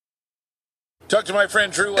Talk to my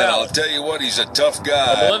friend Drew And I'll Allen, tell you what, he's a tough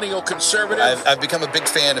guy. a millennial conservative. I've become a big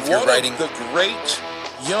fan of your one writing. Of the great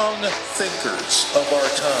young thinkers of our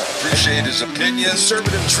time. Appreciate his opinions.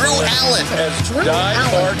 Conservative Drew Allen. As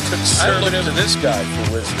die-hard conservative. I look to this guy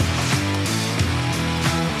for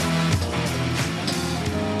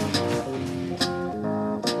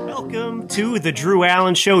wisdom. Welcome to the Drew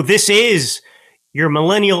Allen Show. This is your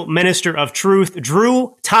millennial minister of truth,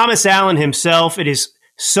 Drew Thomas Allen himself. It is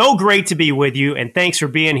so great to be with you, and thanks for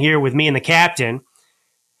being here with me and the captain.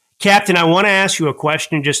 Captain, I want to ask you a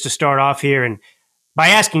question just to start off here, and by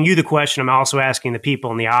asking you the question, I'm also asking the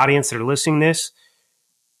people in the audience that are listening to this.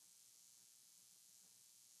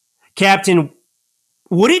 Captain,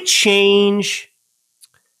 would it change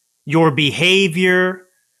your behavior?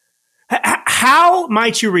 How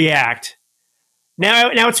might you react?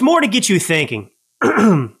 Now it's more to get you thinking.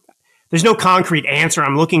 There's no concrete answer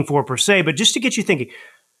I'm looking for per se, but just to get you thinking.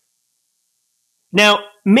 Now,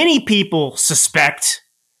 many people suspect,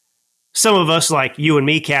 some of us like you and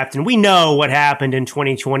me, Captain, we know what happened in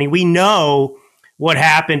 2020. We know what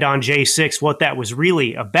happened on J6, what that was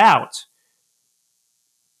really about.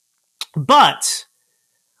 But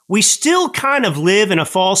we still kind of live in a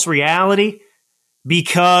false reality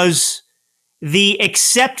because the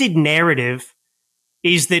accepted narrative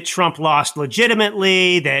is that Trump lost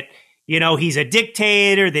legitimately, that, you know, he's a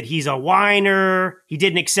dictator, that he's a whiner, he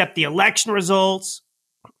didn't accept the election results.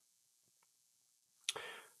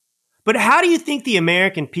 But how do you think the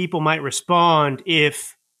American people might respond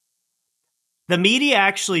if the media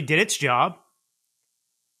actually did its job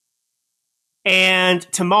and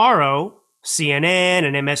tomorrow CNN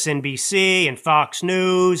and MSNBC and Fox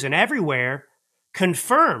News and everywhere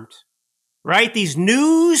confirmed, right? These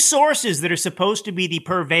news sources that are supposed to be the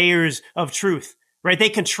purveyors of truth, right? They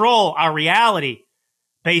control our reality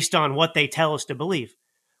based on what they tell us to believe.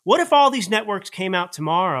 What if all these networks came out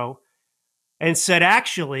tomorrow and said,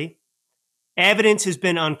 actually, evidence has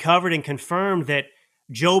been uncovered and confirmed that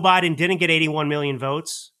Joe Biden didn't get 81 million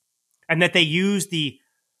votes and that they used the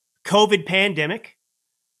COVID pandemic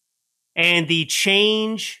and the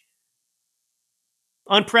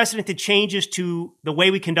unprecedented changes to the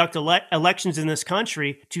way we conduct elections in this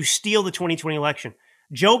country to steal the 2020 election.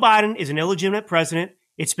 Joe Biden is an illegitimate president.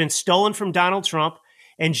 It's been stolen from Donald Trump,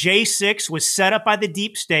 and J6 was set up by the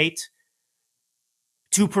deep state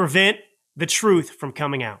to prevent the truth from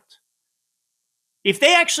coming out. If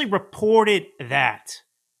they actually reported that,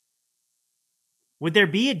 would there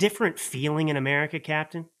be a different feeling in America,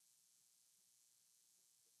 Captain?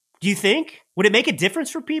 Do you think? Would it make a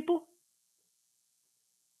difference for people?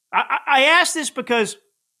 I ask this because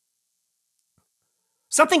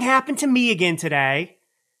something happened to me again today,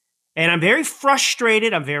 and I'm very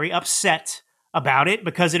frustrated. I'm very upset about it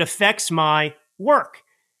because it affects my work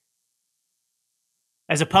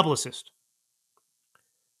as a publicist.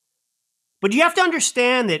 But you have to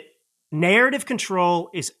understand that narrative control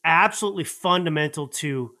is absolutely fundamental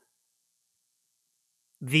to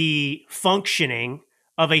the functioning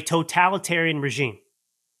of a totalitarian regime.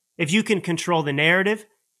 If you can control the narrative,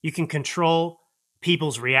 you can control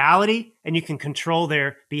people's reality, and you can control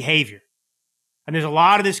their behavior. And there's a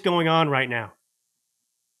lot of this going on right now.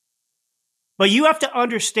 But you have to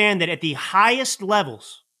understand that at the highest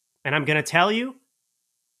levels, and I'm going to tell you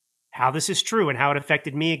how this is true and how it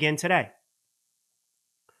affected me again today.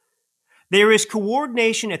 There is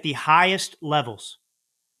coordination at the highest levels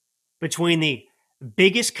between the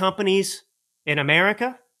biggest companies in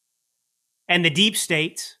America and the deep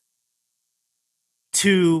state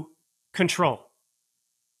to control,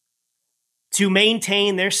 to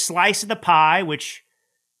maintain their slice of the pie, which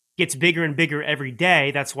gets bigger and bigger every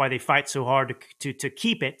day. That's why they fight so hard to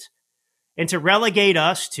keep it, and to relegate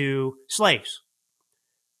us to slaves.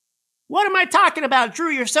 What am I talking about, Drew?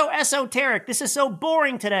 You're so esoteric. This is so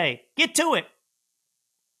boring today. Get to it.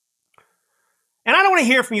 And I don't want to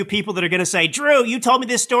hear from you people that are going to say, Drew, you told me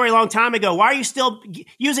this story a long time ago. Why are you still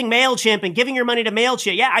using MailChimp and giving your money to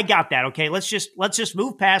MailChimp? Yeah, I got that. Okay, let's just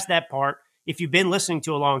move past that part if you've been listening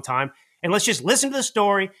to a long time. And let's just listen to the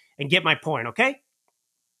story and get my point, okay?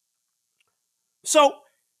 So,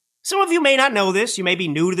 some of you may not know this. You may be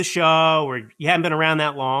new to the show or you haven't been around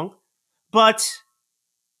that long. But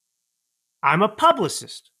I'm a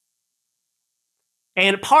publicist.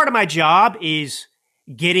 And part of my job is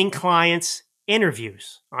getting clients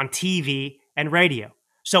interviews on TV and radio.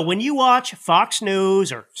 So when you watch Fox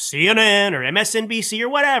News or CNN or MSNBC or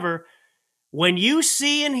whatever, when you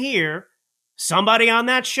see and hear somebody on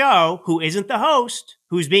that show who isn't the host,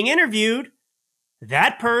 who's being interviewed,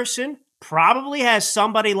 that person probably has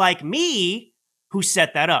somebody like me who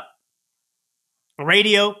set that up.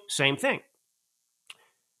 Radio, same thing.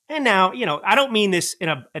 And now, I don't mean this in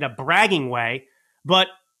a bragging way, but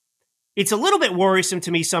it's a little bit worrisome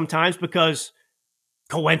to me sometimes because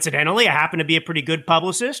coincidentally, I happen to be a pretty good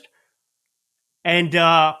publicist and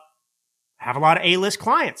have a lot of A-list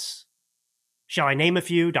clients. Shall I name a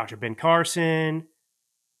few? Dr. Ben Carson,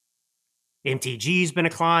 MTG's been a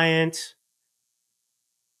client,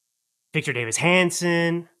 Victor Davis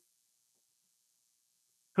Hanson,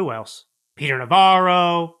 who else? Peter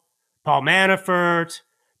Navarro, Paul Manafort,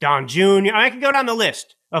 Don Jr. I can go down the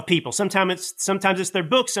list of people. Sometimes it's their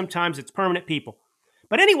books, sometimes it's permanent people.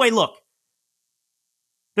 But anyway, look,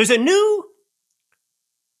 there's a new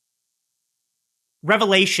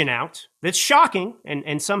revelation out that's shocking,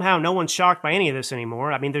 and somehow no one's shocked by any of this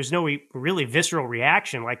anymore. I mean, there's no really visceral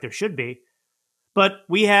reaction like there should be. But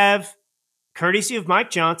we have, courtesy of Mike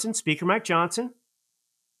Johnson, Speaker Mike Johnson,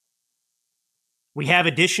 we have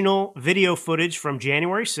additional video footage from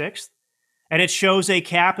January 6th, and it shows a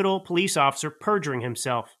Capitol police officer perjuring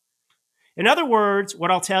himself. In other words,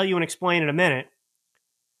 what I'll tell you and explain in a minute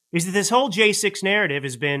is that this whole J6 narrative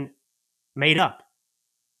has been made up.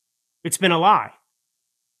 It's been a lie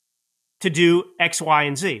to do X, Y,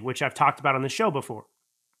 and Z, which I've talked about on the show before.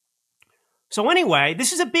 So anyway,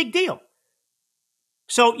 this is a big deal.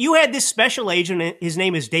 So you had this special agent, his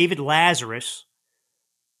name is David Lazarus,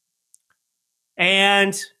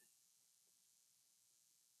 and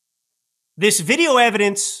this video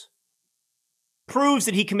evidence proves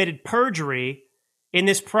that he committed perjury in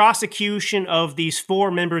this prosecution of these 4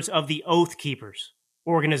 members of the Oath Keepers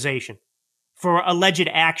organization for alleged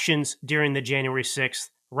actions during the January 6th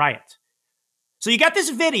riot. So you got this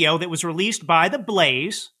video that was released by The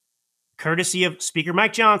Blaze, courtesy of Speaker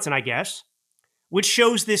Mike Johnson, I guess, which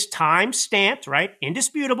shows this time-stamped, right,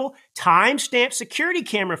 indisputable, time-stamped security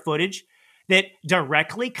camera footage that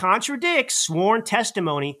directly contradicts sworn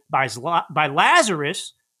testimony by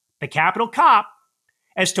Lazarus, the Capitol cop,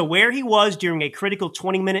 as to where he was during a critical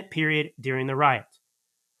 20-minute period during the riot.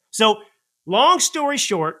 So, long story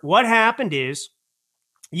short, what happened is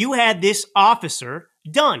you had this officer,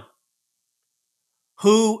 Dunn,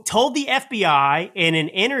 who told the FBI in an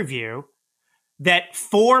interview that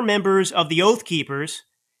 4 members of the Oath Keepers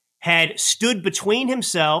had stood between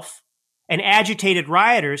himself and agitated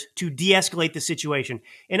rioters to de-escalate the situation.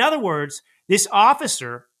 In other words, this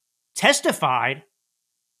officer testified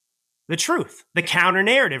the truth, the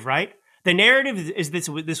counter-narrative, right? The narrative is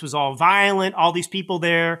this was all violent. All these people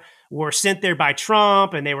there were sent there by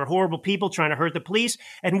Trump, and they were horrible people trying to hurt the police.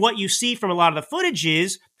 And what you see from a lot of the footage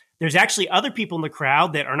is there's actually other people in the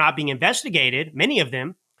crowd that are not being investigated, many of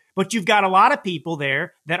them, but you've got a lot of people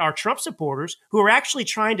there that are Trump supporters who are actually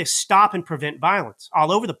trying to stop and prevent violence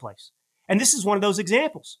all over the place. And this is one of those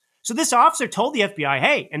examples. So this officer told the FBI,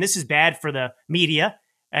 hey, and this is bad for the media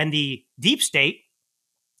and the deep state.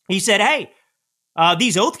 He said, hey,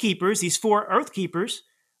 these Oath Keepers, these 4 Oath Keepers,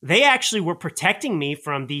 they actually were protecting me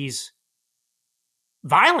from these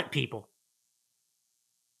violent people.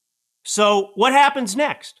 So what happens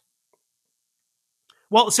next?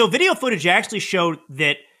 Well, so video footage actually showed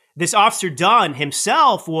that this Officer Dunn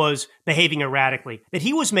himself was behaving erratically, that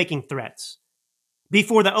he was making threats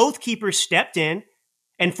before the Oath Keepers stepped in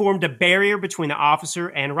and formed a barrier between the officer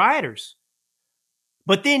and rioters.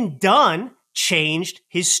 But then Dunn changed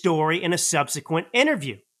his story in a subsequent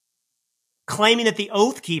interview, claiming that the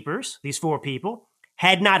Oath Keepers, these 4 people,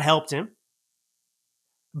 had not helped him,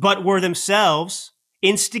 but were themselves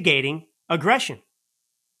instigating aggression.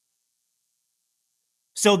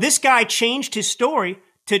 So this guy changed his story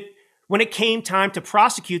to when it came time to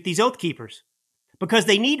prosecute these Oath Keepers, because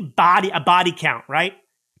they need a body count, right?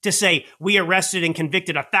 To say we arrested and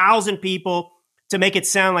convicted 1,000 people to make it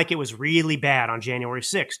sound like it was really bad on January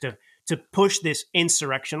 6th, to push this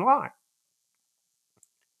insurrection lie.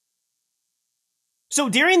 So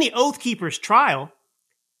during the Oath Keepers trial,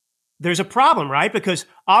 there's a problem, right? Because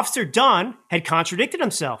Officer Dunn had contradicted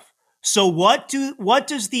himself. So what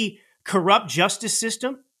does the corrupt justice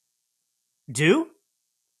system do?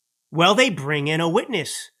 Well, they bring in a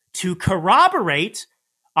witness to corroborate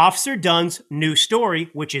Officer Dunn's new story,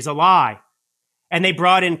 which is a lie. And they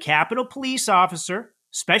brought in Capitol Police Officer,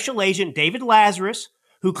 Special Agent David Lazarus,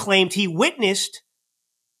 who claimed he witnessed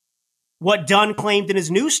what Dunn claimed in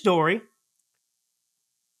his new story.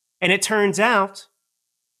 And it turns out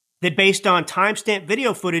that based on timestamp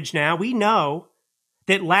video footage now, we know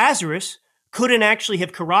that Lazarus couldn't actually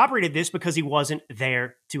have corroborated this because he wasn't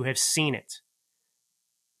there to have seen it.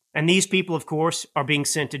 And these people, of course, are being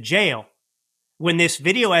sent to jail. When this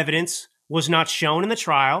video evidence was not shown in the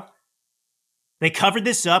trial, they covered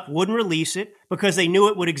this up, wouldn't release it because they knew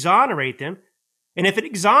it would exonerate them. And if it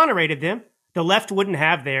exonerated them, the left wouldn't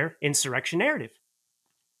have their insurrection narrative.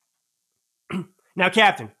 Now,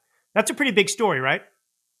 Captain, that's a pretty big story, right?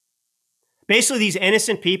 Basically, these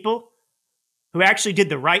innocent people who actually did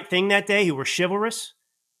the right thing that day, who were chivalrous,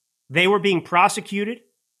 they were being prosecuted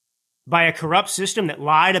by a corrupt system that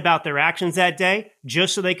lied about their actions that day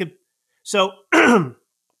just so they could. So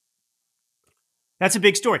that's a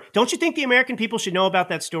big story. Don't you think the American people should know about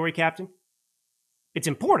that story, Captain? It's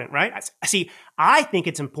important, right? I think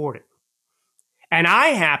it's important. And I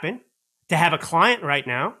happen to have a client right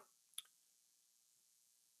now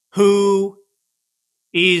who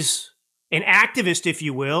is an activist, if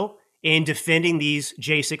you will, in defending these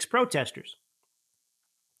J6 protesters.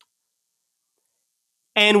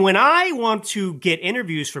 And when I want to get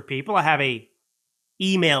interviews for people, I have a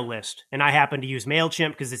email list, and I happen to use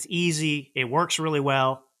MailChimp because it's easy, it works really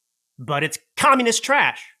well, but it's communist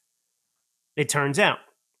trash, it turns out.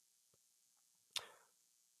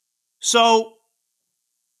 So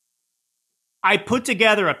I put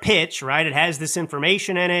together a pitch, right? It has this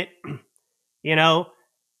information in it,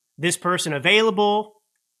 this person available,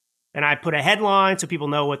 and I put a headline so people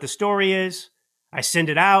know what the story is. I send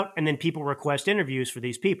it out, and then people request interviews for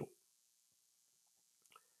these people.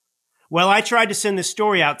 Well, I tried to send this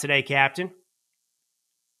story out today, Captain,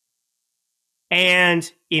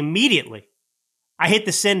 and immediately I hit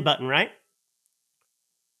the send button, right?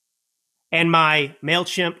 And my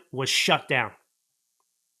MailChimp was shut down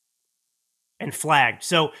and flagged.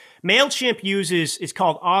 So MailChimp it's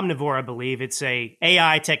called Omnivore, I believe. It's a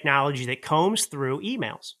AI technology that combs through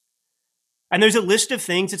emails. And there's a list of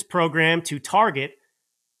things it's programmed to target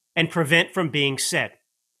and prevent from being said.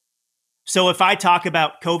 So if I talk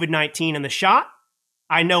about COVID-19 and the shot,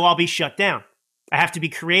 I know I'll be shut down. I have to be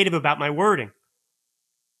creative about my wording.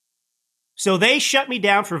 So they shut me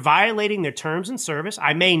down for violating their terms and service.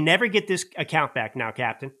 I may never get this account back now,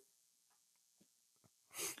 Captain.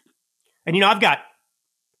 And I've got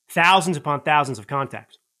thousands upon thousands of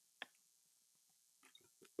contacts.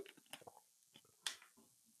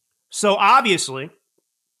 So obviously,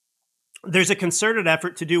 there's a concerted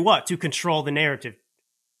effort to do what? To control the narrative.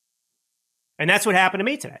 And that's what happened to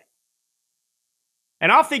me today.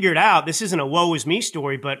 And I'll figure it out. This isn't a woe is me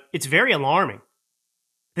story, but it's very alarming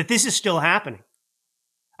that this is still happening.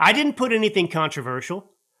 I didn't put anything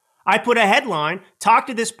controversial. I put a headline, talk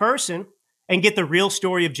to this person, and get the real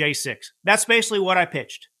story of J6. That's basically what I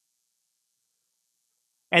pitched.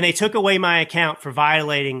 And they took away my account for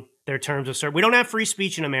violating their terms of service. We don't have free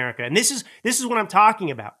speech in America. And this is what I'm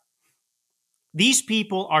talking about. These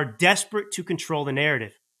people are desperate to control the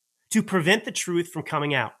narrative, to prevent the truth from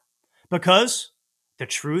coming out, because the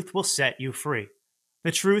truth will set you free.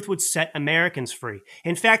 The truth would set Americans free.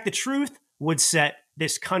 In fact, the truth would set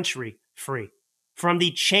this country free from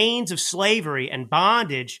the chains of slavery and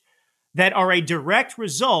bondage that are a direct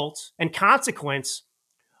result and consequence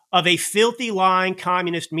of a filthy, lying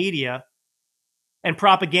communist media and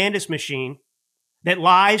propagandist machine that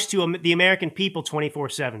lies to the American people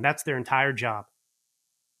 24/7. That's their entire job.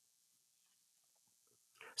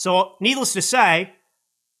 So, needless to say,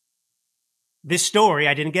 this story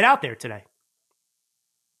I didn't get out there today.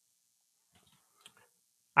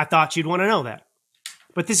 I thought you'd want to know that.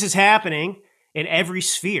 But this is happening in every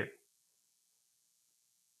sphere.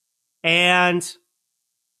 And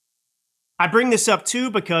I bring this up too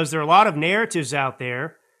because there are a lot of narratives out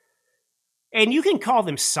there, and you can call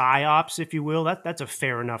them psyops, if you will. That's a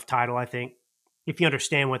fair enough title, I think, if you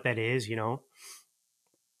understand what that is,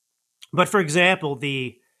 But for example,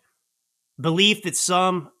 the belief that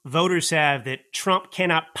some voters have that Trump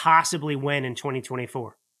cannot possibly win in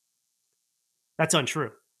 2024. That's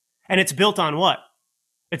untrue. And it's built on what?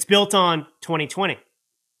 It's built on 2020.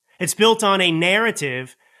 It's built on a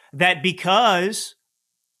narrative that because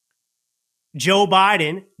Joe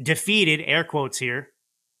Biden defeated, air quotes here,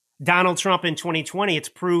 Donald Trump in 2020, it's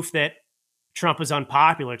proof that Trump is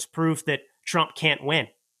unpopular. It's proof that Trump can't win.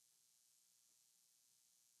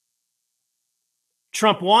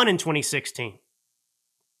 Trump won in 2016.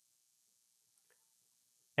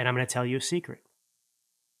 And I'm going to tell you a secret.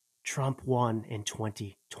 Trump won in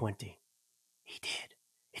 2020. He did.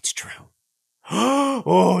 It's true.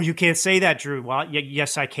 Oh, you can't say that, Drew. Well,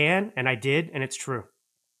 yes, I can, and I did, and it's true.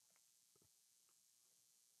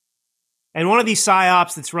 And one of these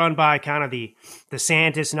psyops that's run by kind of the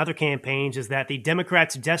DeSantis and other campaigns is that the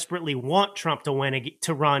Democrats desperately want Trump to run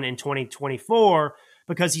in 2024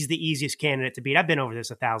 because he's the easiest candidate to beat. I've been over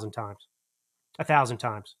this 1,000 times. 1,000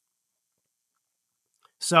 times.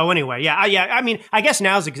 So anyway, yeah. I mean, I guess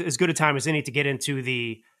now's as good a time as any to get into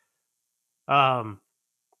the Iowa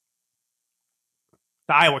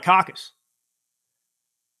caucus.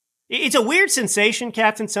 It's a weird sensation,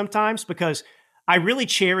 Captain, sometimes, because I really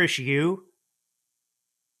cherish you,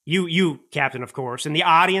 Captain, of course, and the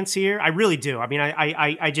audience here. I really do. I mean,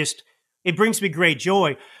 I just, it brings me great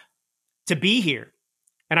joy to be here.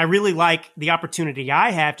 And I really like the opportunity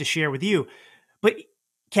I have to share with you. But,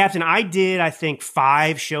 Captain, I did, I think,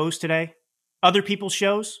 5 shows today, other people's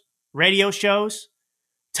shows, radio shows,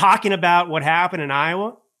 talking about what happened in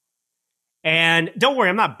Iowa. And don't worry,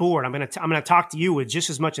 I'm not bored. I'm gonna talk to you with just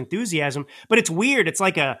as much enthusiasm. But it's weird. It's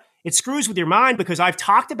like it screws with your mind because I've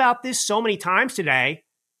talked about this so many times today,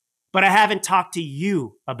 but I haven't talked to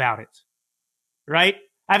you about it. Right?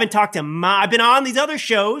 I haven't talked to I've been on these other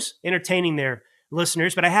shows entertaining their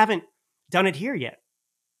listeners, but I haven't done it here yet.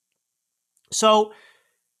 So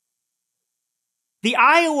the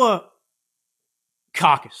Iowa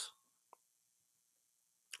caucus.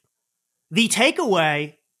 The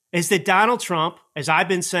takeaway is that Donald Trump, as I've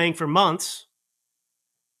been saying for months,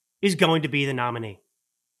 is going to be the nominee.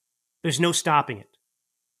 There's no stopping it.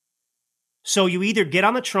 So you either get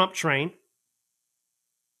on the Trump train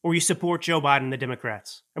or you support Joe Biden and the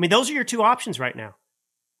Democrats. I mean, those are your 2 options right now.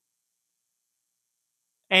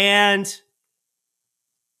 And,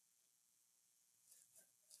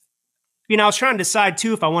 I was trying to decide,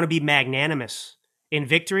 too, if I want to be magnanimous in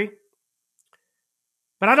victory.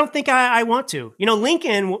 But I don't think I want to.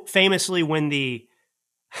 Lincoln famously, when the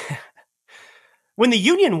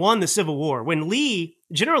Union won the Civil War, when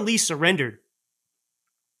General Lee surrendered,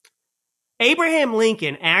 Abraham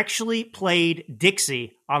Lincoln actually played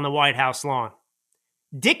Dixie on the White House lawn.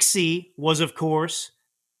 Dixie was, of course,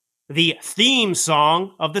 the theme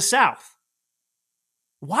song of the South.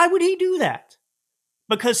 Why would he do that?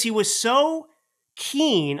 Because he was so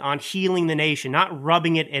keen on healing the nation, not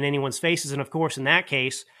rubbing it in anyone's faces. And of course, in that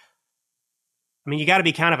case, I mean, you got to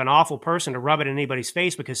be kind of an awful person to rub it in anybody's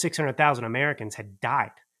face because 600,000 Americans had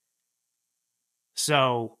died.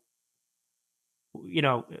 So,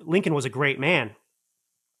 Lincoln was a great man.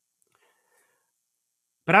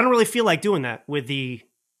 But I don't really feel like doing that with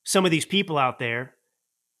some of these people out there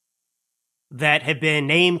that have been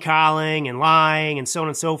name-calling and lying and so on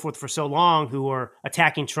and so forth for so long, who are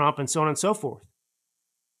attacking Trump and so on and so forth.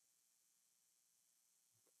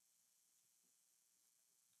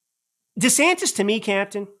 DeSantis, to me,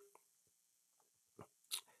 Captain,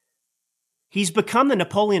 he's become the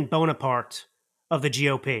Napoleon Bonaparte of the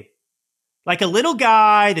GOP. Like a little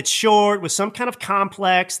guy that's short with some kind of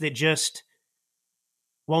complex that just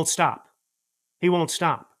won't stop. He won't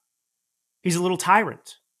stop. He's a little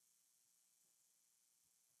tyrant.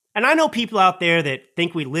 And I know people out there that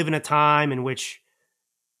think we live in a time in which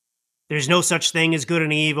there's no such thing as good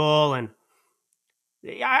and evil. And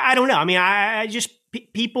I don't know. I mean,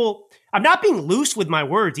 people, I'm not being loose with my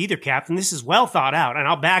words either, Captain. This is well thought out, and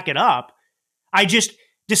I'll back it up.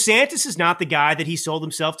 DeSantis is not the guy that he sold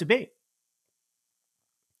himself to be.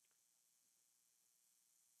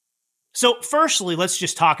 So, firstly, let's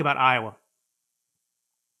just talk about Iowa.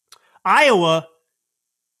 Iowa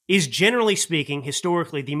is, generally speaking,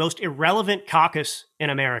 historically, the most irrelevant caucus in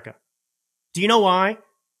America. Do you know why?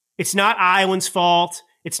 It's not Iowans' fault.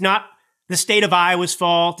 It's not the state of Iowa's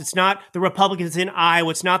fault. It's not the Republicans in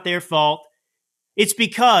Iowa. It's not their fault. It's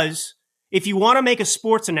because, if you want to make a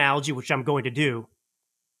sports analogy, which I'm going to do,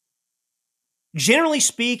 generally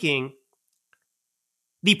speaking,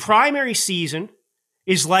 the primary season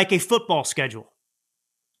is like a football schedule.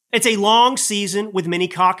 It's a long season with many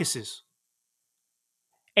caucuses.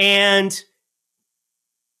 And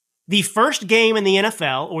the first game in the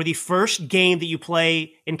NFL, or the first game that you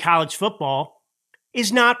play in college football,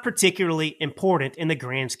 is not particularly important in the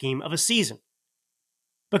grand scheme of a season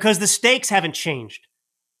because the stakes haven't changed.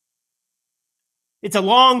 It's a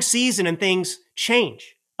long season and things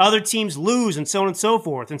change. Other teams lose and so on and so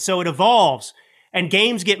forth. And so it evolves and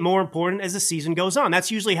games get more important as the season goes on.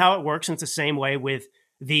 That's usually how it works. And it's the same way with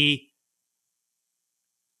the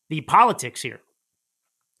politics here.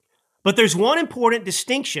 But there's one important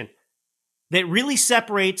distinction that really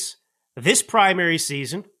separates this primary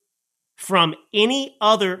season from any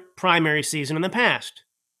other primary season in the past,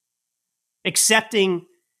 excepting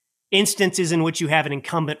instances in which you have an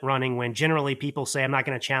incumbent running when generally people say, I'm not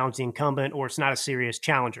going to challenge the incumbent, or it's not a serious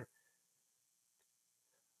challenger.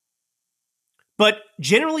 But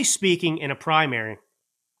generally speaking, in a primary,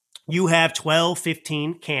 you have 12,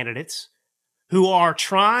 15 candidates who are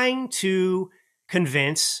trying to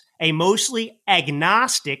convince a mostly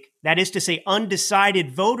agnostic, that is to say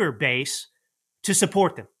undecided voter base, to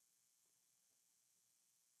support them.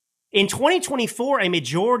 In 2024, a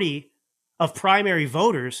majority of primary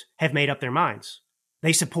voters have made up their minds.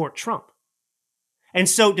 They support Trump. And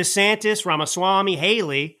so DeSantis, Ramaswamy,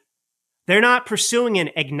 Haley They're not pursuing an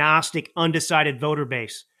agnostic, undecided voter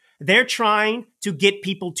base. They're trying to get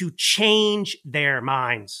people to change their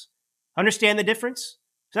minds. Understand the difference?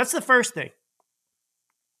 So that's the first thing.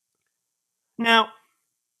 Now,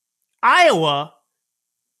 Iowa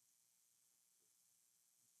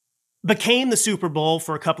became the Super Bowl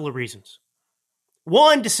for a couple of reasons.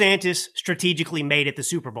 One, DeSantis strategically made it the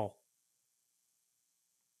Super Bowl.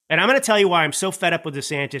 And I'm going to tell you why I'm so fed up with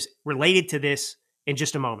DeSantis related to this in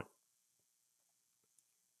just a moment.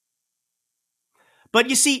 But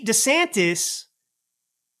you see, DeSantis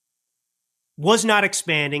was not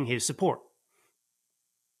expanding his support.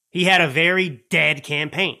 He had a very dead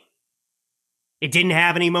campaign. It didn't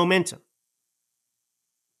have any momentum.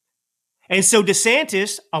 And so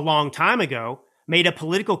DeSantis, a long time ago, made a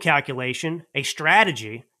political calculation,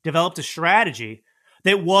 developed a strategy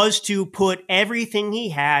that was to put everything he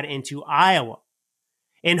had into Iowa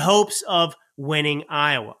in hopes of winning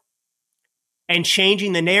Iowa and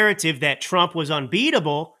changing the narrative that Trump was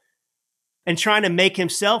unbeatable and trying to make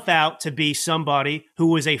himself out to be somebody who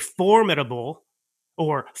was a formidable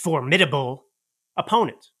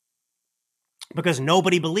opponent. Because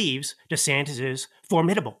nobody believes DeSantis is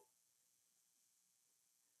formidable.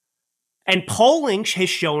 And polling has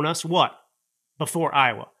shown us what? Before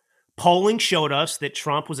Iowa. Polling showed us that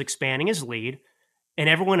Trump was expanding his lead and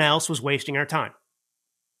everyone else was wasting our time.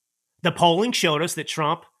 The polling showed us that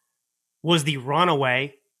Trump was the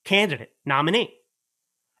runaway candidate, nominee.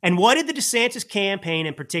 And what did the DeSantis campaign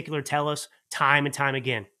in particular tell us time and time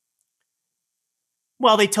again?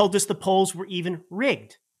 Well, they told us the polls were even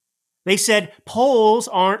rigged. They said polls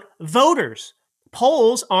aren't voters.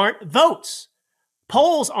 Polls aren't votes.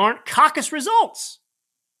 Polls aren't caucus results.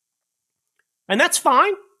 And that's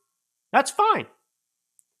fine. That's fine.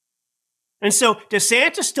 And so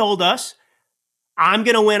DeSantis told us, I'm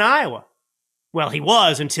going to win Iowa. Well, he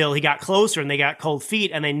was until he got closer and they got cold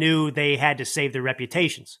feet and they knew they had to save their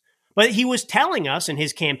reputations. But he was telling us, and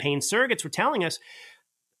his campaign surrogates were telling us,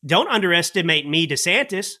 don't underestimate me,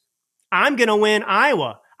 DeSantis. I'm going to win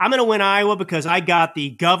Iowa. I'm going to win Iowa because I got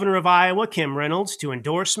the governor of Iowa, Kim Reynolds, to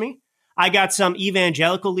endorse me. I got some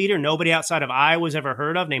evangelical leader nobody outside of Iowa's ever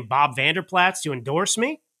heard of named Bob Vander Plaats to endorse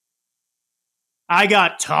me. I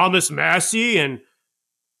got Thomas Massie and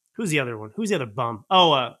who's the other one? Who's the other bum?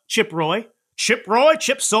 Oh, Chip Roy. Chip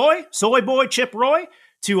Soy Boy Chip Roy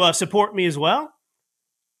to support me as well.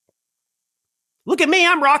 Look at me,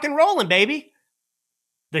 I'm rock and rolling, baby.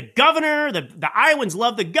 The governor, the Iowans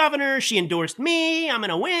love the governor. She endorsed me. I'm going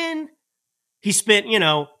to win. He spent,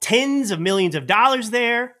 tens of millions of dollars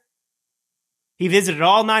there. He visited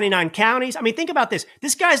all 99 counties. I mean, think about this.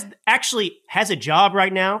 This guy actually has a job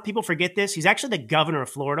right now. People forget this. He's actually the governor of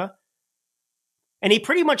Florida. And he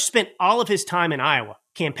pretty much spent all of his time in Iowa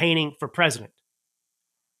campaigning for president.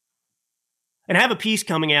 And I have a piece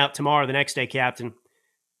coming out tomorrow, the next day, Captain.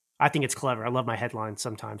 I think it's clever. I love my headlines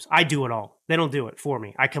sometimes. I do it all. They don't do it for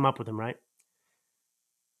me. I come up with them, right?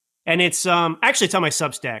 And it's actually it's on my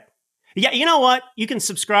Substack. Yeah, you know what? You can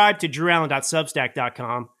subscribe to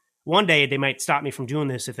drewallen.substack.com. One day they might stop me from doing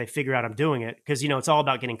this if they figure out I'm doing it because, it's all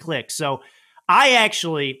about getting clicks. So I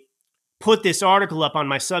actually put this article up on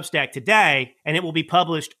my Substack today and it will be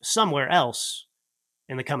published somewhere else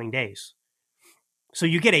in the coming days. So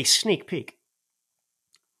you get a sneak peek.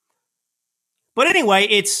 But anyway,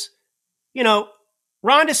 it's, Ron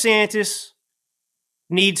DeSantis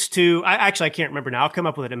needs to, I can't remember now. I'll come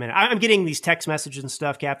up with it in a minute. I'm getting these text messages and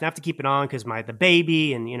stuff, Captain. I have to keep it on because the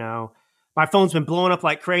baby and, my phone's been blowing up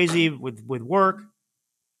like crazy with work.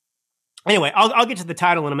 Anyway, I'll get to the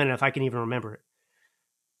title in a minute if I can even remember it.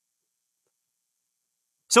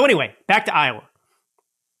 So anyway, back to Iowa.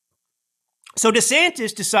 So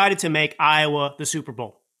DeSantis decided to make Iowa the Super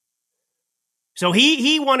Bowl. So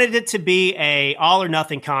he wanted it to be a all or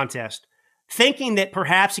nothing contest, thinking that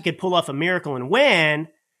perhaps he could pull off a miracle and win,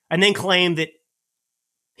 and then claim that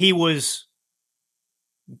he was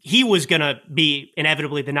going to be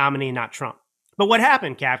inevitably the nominee, not Trump. But what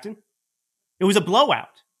happened, Captain? It was a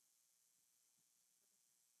blowout.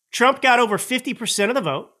 Trump got over 50% of the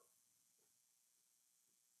vote,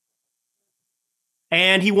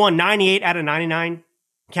 and he won 98 out of 99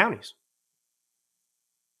 counties.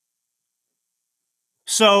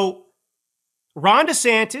 So Ron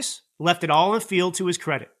DeSantis left it all in the field to his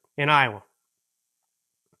credit in Iowa.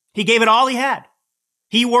 He gave it all he had.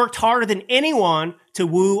 He worked harder than anyone to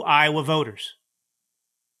woo Iowa voters.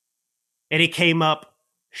 And he came up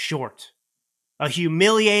short. A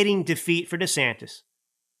humiliating defeat for DeSantis.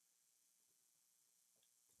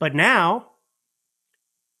 But now,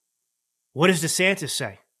 what does DeSantis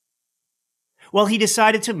say? Well, he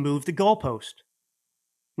decided to move the goalpost.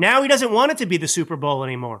 Now he doesn't want it to be the Super Bowl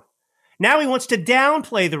anymore. Now he wants to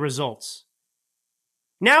downplay the results.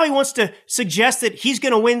 Now he wants to suggest that he's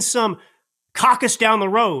going to win some caucus down the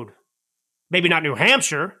road. Maybe not New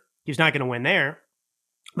Hampshire. He's not going to win there.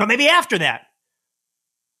 But maybe after that.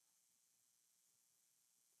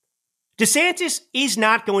 DeSantis is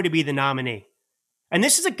not going to be the nominee. And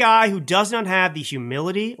this is a guy who does not have the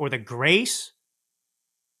humility or the grace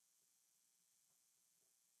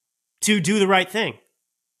to do the right thing,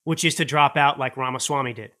 which is to drop out like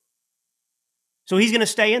Ramaswamy did. So he's going to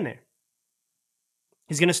stay in there.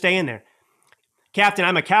 He's going to stay in there. Captain,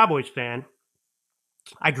 I'm a Cowboys fan.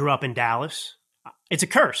 I grew up in Dallas. It's a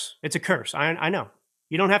curse. It's a curse. I know.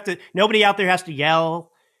 You don't have to, nobody out there has to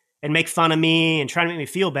yell and make fun of me and try to make me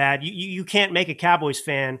feel bad. You can't make a Cowboys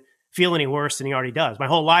fan feel any worse than he already does. My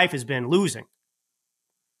whole life has been losing.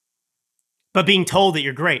 But being told that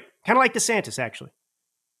you're great. Kind of like DeSantis, actually,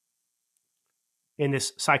 in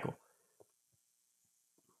this cycle.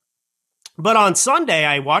 But on Sunday,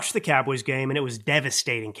 I watched the Cowboys game, and it was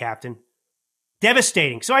devastating, Captain.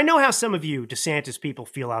 Devastating. So I know how some of you DeSantis people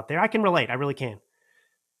feel out there. I can relate. I really can.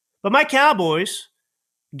 But my Cowboys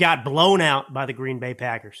got blown out by the Green Bay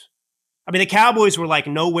Packers. I mean, the Cowboys were like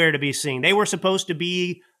nowhere to be seen. They were supposed to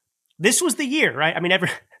be, this was the year, right? I mean,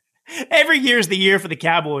 every year is the year for the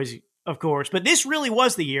Cowboys, of course. But this really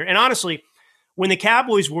was the year. And honestly, when the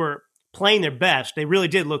Cowboys were playing their best, they really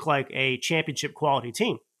did look like a championship quality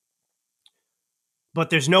team. But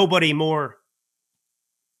there's nobody more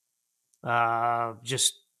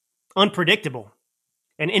just unpredictable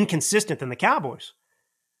and inconsistent than the Cowboys.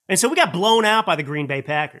 And so we got blown out by the Green Bay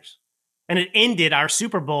Packers. And it ended our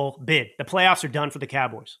Super Bowl bid. The playoffs are done for the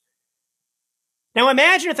Cowboys. Now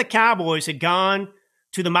imagine if the Cowboys had gone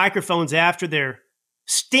to the microphones after their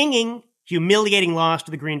stinging, humiliating loss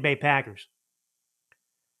to the Green Bay Packers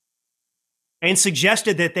and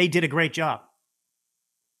suggested that they did a great job.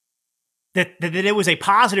 That it was a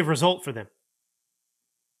positive result for them.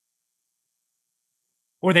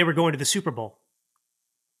 Or they were going to the Super Bowl.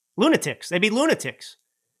 Lunatics. They'd be lunatics.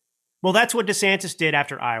 Well, that's what DeSantis did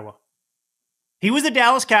after Iowa. He was the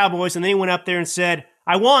Dallas Cowboys, and then he went up there and said,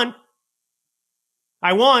 I won.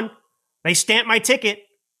 I won. They stamped my ticket.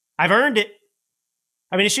 I've earned it.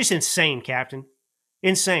 I mean, it's just insane, Captain.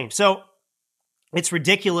 Insane. So it's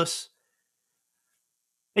ridiculous.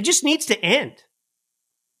 It just needs to end.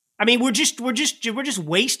 I mean, we're just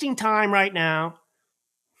wasting time right now.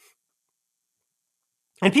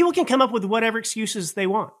 And people can come up with whatever excuses they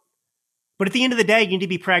want. But at the end of the day, you need to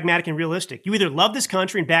be pragmatic and realistic. You either love this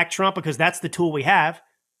country and back Trump because that's the tool we have,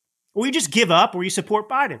 or you just give up or you support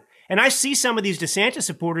Biden. And I see some of these DeSantis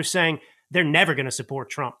supporters saying they're never going to support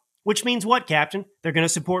Trump, which means what, Captain? They're going to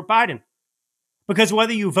support Biden. Because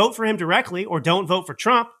whether you vote for him directly or don't vote for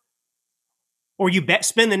Trump, or you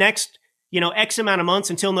spend the next X amount of months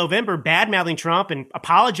until November bad-mouthing Trump and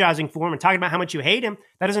apologizing for him and talking about how much you hate him,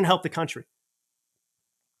 that doesn't help the country.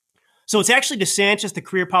 So it's actually DeSantis, the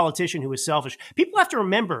career politician, who is selfish. People have to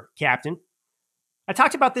remember, Captain, I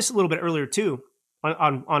talked about this a little bit earlier too,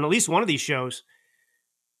 on at least one of these shows.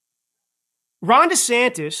 Ron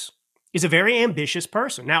DeSantis is a very ambitious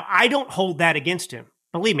person. Now, I don't hold that against him.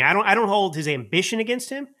 Believe me, I don't hold his ambition against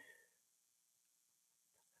him.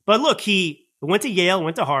 But look, he went to Yale,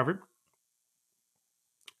 went to Harvard,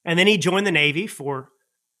 and then he joined the Navy for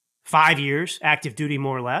 5 years, active duty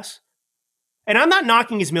more or less. And I'm not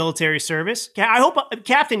knocking his military service. I hope,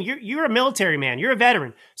 Captain, you're a military man. You're a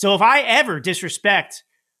veteran. So if I ever disrespect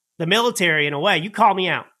the military in a way, you call me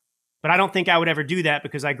out. But I don't think I would ever do that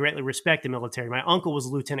because I greatly respect the military. My uncle was a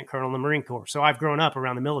lieutenant colonel in the Marine Corps, so I've grown up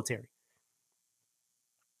around the military.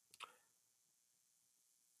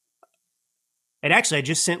 And actually, I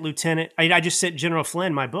just sent General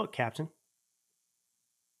Flynn my book, Captain.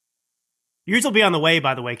 Yours will be on the way,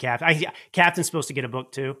 by the way, Captain. Captain's supposed to get a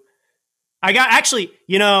book too.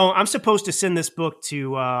 I'm supposed to send this book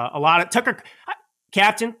to a lot of Tucker.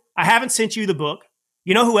 Captain, I haven't sent you the book.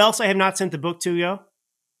 You know who else I have not sent the book to, yo?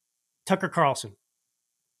 Tucker Carlson.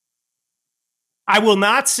 I will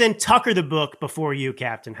not send Tucker the book before you,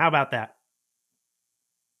 Captain. How about that?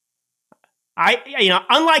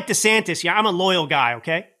 Unlike DeSantis, I'm a loyal guy,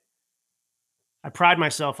 okay? I pride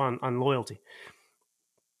myself on loyalty.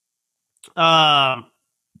 So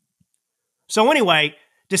anyway,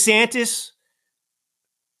 DeSantis,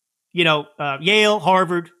 Yale,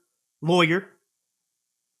 Harvard, lawyer,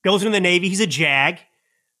 goes into the Navy. He's a JAG,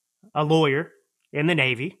 a lawyer in the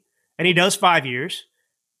Navy, and he does 5 years.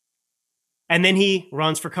 And then he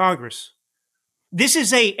runs for Congress. This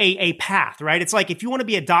is a path, right? It's like if you want to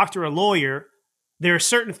be a doctor or a lawyer, there are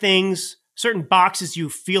certain things certain boxes you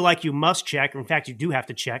feel like you must check, or in fact, you do have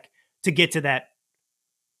to check to get to that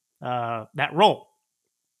role.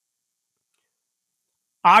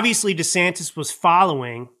 Obviously, DeSantis was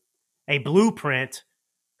following a blueprint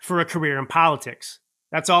for a career in politics.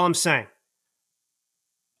 That's all I'm saying.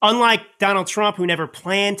 Unlike Donald Trump, who never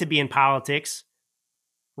planned to be in politics,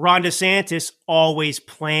 Ron DeSantis always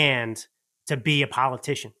planned to be a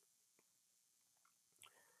politician.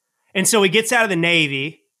 And so he gets out of the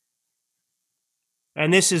Navy,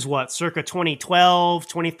 and this is what, circa 2012,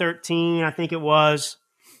 2013, I think it was.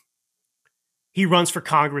 He runs for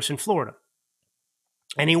Congress in Florida,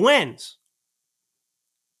 and he wins.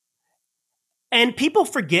 And people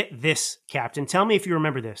forget this, Captain. Tell me if you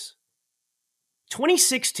remember this.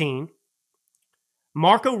 2016,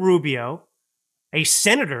 Marco Rubio, a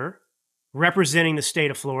senator representing the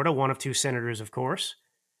state of Florida, one of two senators, of course,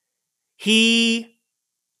 he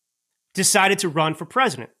decided to run for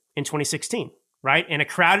president in 2016, right? In a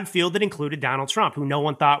crowded field that included Donald Trump, who no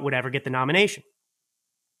one thought would ever get the nomination.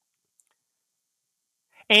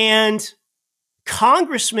 And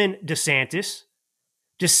Congressman DeSantis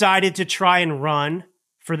decided to try and run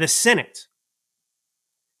for the Senate.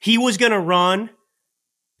 He was going to run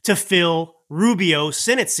to fill Rubio's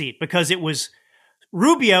Senate seat because it was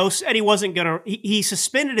Rubio said he wasn't going to, he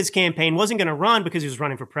suspended his campaign, wasn't going to run because he was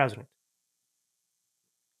running for president.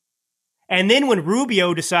 And then when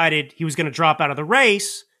Rubio decided he was going to drop out of the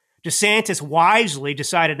race, DeSantis wisely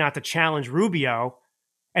decided not to challenge Rubio,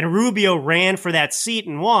 and Rubio ran for that seat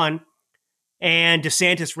and won, and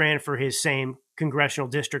DeSantis ran for his same congressional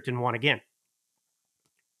district and won again.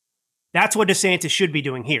 That's what DeSantis should be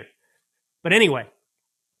doing here. But anyway,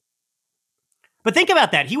 but think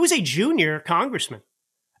about that. He was a junior congressman.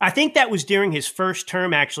 I think that was during his first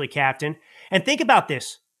term, actually, Captain. And think about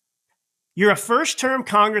this. You're a first-term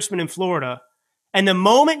congressman in Florida, and the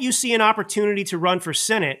moment you see an opportunity to run for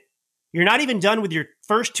Senate, you're not even done with your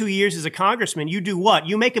first 2 years as a congressman. You do what?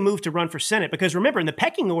 You make a move to run for Senate. Because remember, in the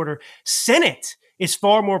pecking order, Senate is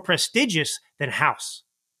far more prestigious than House.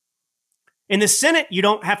 In the Senate, you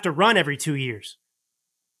don't have to run every 2 years.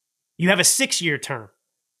 You have a 6-year term.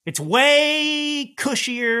 It's way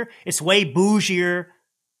cushier. It's way bougier.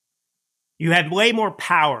 You have way more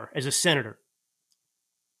power as a senator.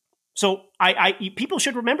 So people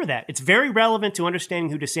should remember that. It's very relevant to understanding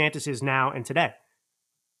who DeSantis is now and today.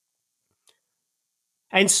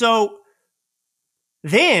 And so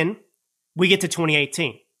then we get to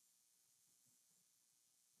 2018.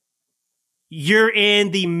 You're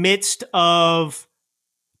in the midst of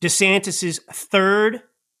DeSantis's third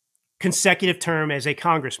consecutive term as a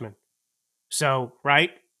congressman. So,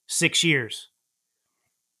 right? 6 years.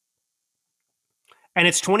 And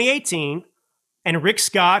it's 2018, and Rick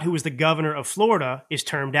Scott, who was the governor of Florida, is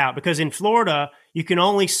termed out. Because in Florida, you can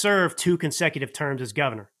only serve 2 consecutive terms as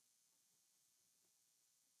governor.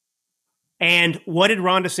 And what did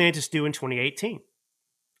Ron DeSantis do in 2018?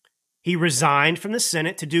 He resigned from the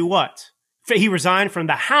Senate to do what? He resigned from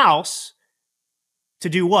the House to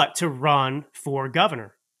do what? To run for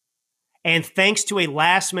governor. And thanks to a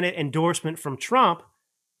last-minute endorsement from Trump,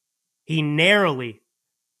 he narrowly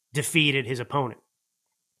defeated his opponent.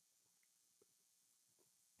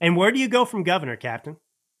 And where do you go from governor, Captain?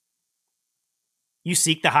 You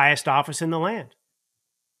seek the highest office in the land.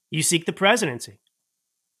 You seek the presidency.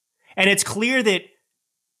 And it's clear that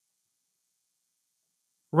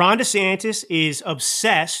Ron DeSantis is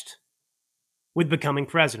obsessed with becoming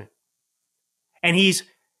president. And he's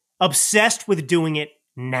obsessed with doing it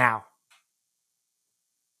now.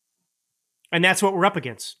 And that's what we're up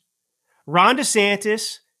against. Ron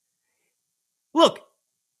DeSantis, look,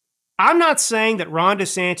 I'm not saying that Ron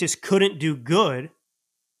DeSantis couldn't do good.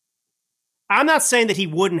 I'm not saying that he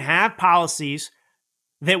wouldn't have policies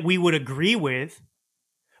that we would agree with.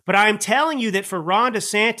 But I'm telling you that for Ron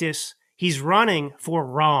DeSantis, he's running for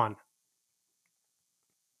Ron.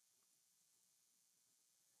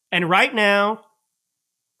 And right now,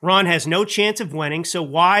 Ron has no chance of winning, so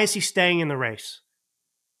why is he staying in the race?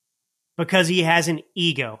 Because he has an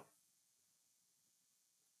ego.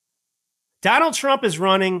 Donald Trump is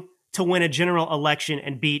running to win a general election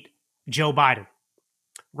and beat Joe Biden.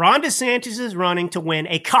 Ron DeSantis is running to win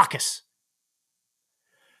a caucus.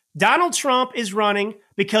 Donald Trump is running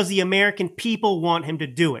because the American people want him to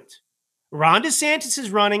do it. Ron DeSantis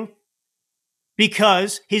is running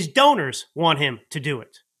because his donors want him to do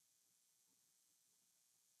it.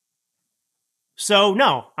 So,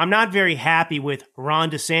 no, I'm not very happy with Ron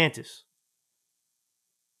DeSantis.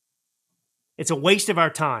 It's a waste of our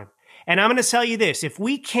time. And I'm going to tell you this. If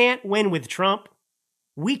we can't win with Trump,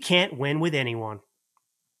 we can't win with anyone.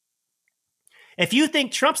 If you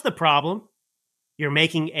think Trump's the problem, You're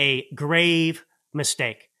making a grave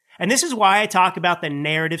mistake. And this is why I talk about the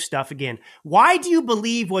narrative stuff again. Why do you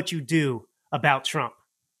believe what you do about Trump?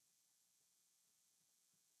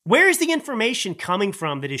 Where is the information coming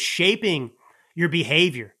from that is shaping your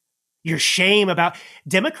behavior, your shame about...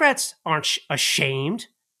 Democrats aren't ashamed.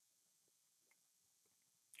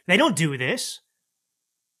 They don't do this.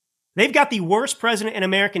 They've got the worst president in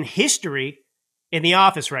American history in the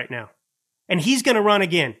office right now. And he's going to run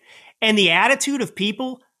again. And the attitude of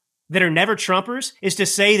people that are never Trumpers is to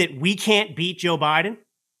say that we can't beat Joe Biden.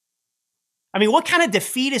 I mean, what kind of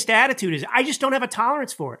defeatist attitude is it? I just don't have a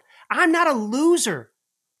tolerance for it. I'm not a loser.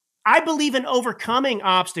 I believe in overcoming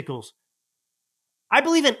obstacles. I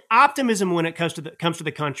believe in optimism when it comes to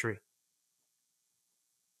the country.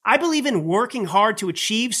 I believe in working hard to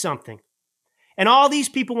achieve something. And all these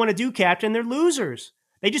people want to do, Captain, they're losers.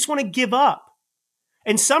 They just want to give up.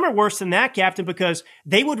 And some are worse than that, Captain, because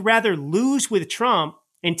they would rather lose with Trump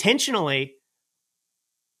intentionally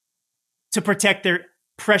to protect their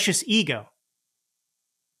precious ego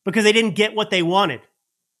because they didn't get what they wanted.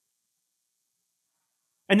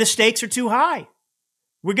 And the stakes are too high.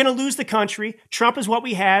 We're going to lose the country. Trump is what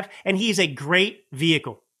we have, and he's a great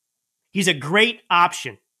vehicle. He's a great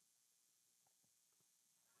option.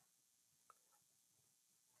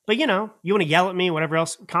 But, you know, you want to yell at me, whatever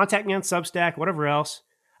else, contact me on Substack, whatever else.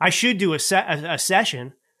 I should do a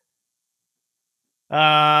session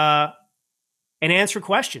and answer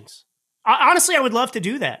questions. Honestly, I would love to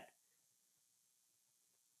do that.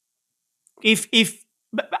 If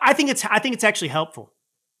I think it's actually helpful.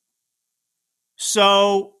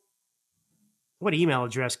 So, what email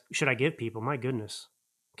address should I give people? My goodness,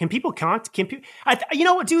 can people you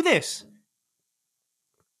know what? Do this.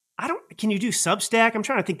 Can you do Substack? I'm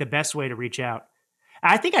trying to think the best way to reach out.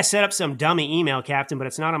 I think I set up some dummy email, Captain, but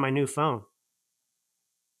it's not on my new phone.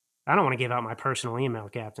 I don't want to give out my personal email,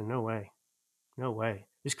 Captain. No way. No way.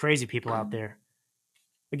 There's crazy people out there.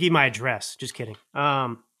 I'll give you my address. Just kidding.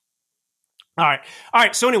 All right.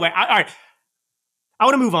 So anyway, all right. I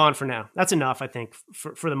want to move on for now. That's enough, I think,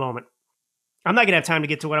 for the moment. I'm not going to have time to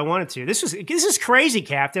get to what I wanted to. This is crazy,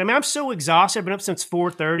 Captain. I mean, I'm so exhausted. I've been up since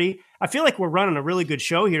 4:30. I feel like we're running a really good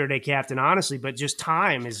show here today, Captain, honestly, but just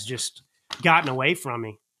time has just gotten away from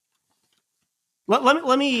me.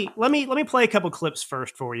 Let me play a couple clips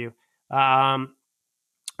first for you. I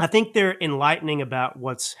think they're enlightening about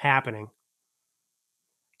what's happening.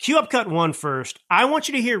 Cue up cut one first. I want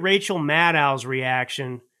you to hear Rachel Maddow's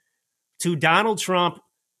reaction to Donald Trump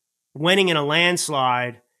winning in a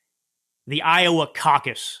landslide the Iowa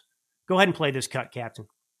caucus. Go ahead and play this cut, Captain.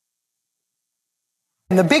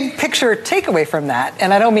 And the big picture takeaway from that,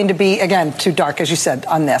 and I don't mean to be, again, too dark, as you said,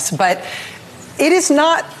 on this, but it is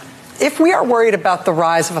not, if we are worried about the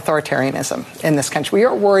rise of authoritarianism in this country, we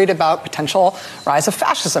are worried about potential rise of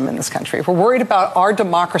fascism in this country. If we're worried about our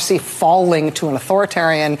democracy falling to an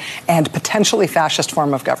authoritarian and potentially fascist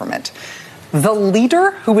form of government, the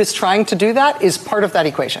leader who is trying to do that is part of that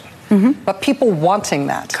equation. Mm-hmm. But people wanting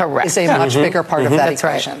that is a much bigger part of that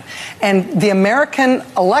equation. Right. And the American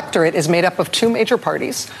electorate is made up of two major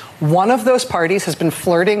parties. One of those parties has been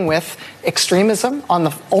flirting with extremism on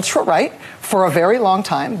the ultra-right for a very long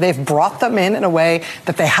time. They've brought them in a way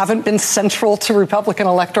that they haven't been central to Republican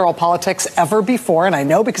electoral politics ever before, and I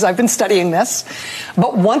know because I've been studying this.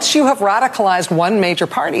 But once you have radicalized one major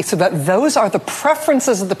party so that those are the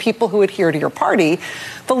preferences of the people who adhere to your party,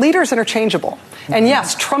 the leader is interchangeable. Mm-hmm. And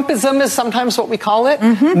yes, Trumpism is sometimes what we call it.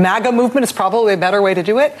 Mm-hmm. MAGA movement is probably a better way to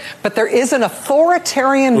do it. But there is an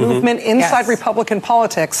authoritarian movement inside Republican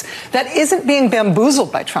politics that isn't being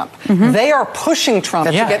bamboozled by Trump. Mm-hmm. They are pushing Trump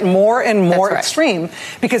to get more and more extreme,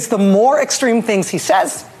 because the more extreme things he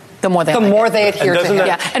says, the more they adhere to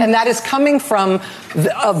him. And that is coming from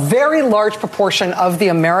a very large proportion of the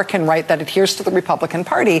American right that adheres to the Republican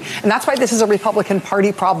Party. And that's why this is a Republican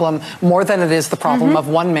Party problem more than it is the problem of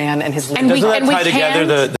one man and his leader. Doesn't that tie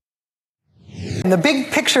together the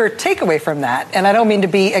big picture takeaway from that, and I don't mean to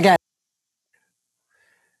be, again...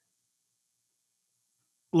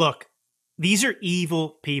 Look, these are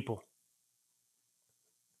evil people.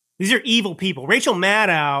 These are evil people. Rachel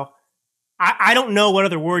Maddow, I don't know what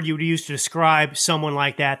other word you would use to describe someone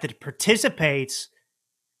like that participates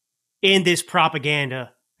in this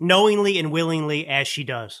propaganda knowingly and willingly as she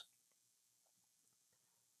does.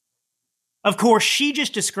 Of course, she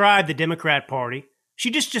just described the Democrat Party. She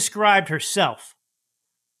just described herself.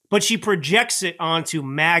 But she projects it onto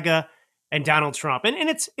MAGA and Donald Trump. And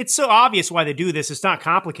it's so obvious why they do this. It's not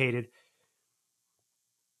complicated.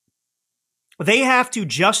 They have to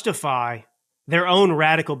justify their own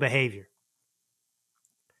radical behavior.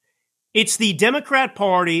 It's the Democrat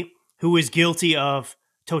Party who is guilty of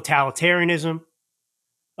totalitarianism,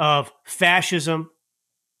 of fascism,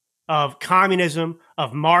 of communism,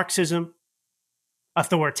 of Marxism,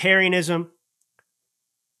 authoritarianism,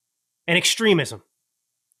 and extremism.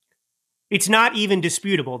 It's not even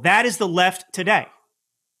disputable. That is the left today.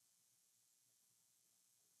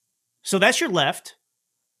 So that's your left.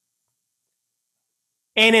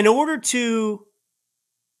 And in order to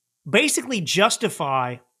basically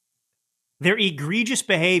justify their egregious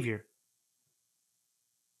behavior,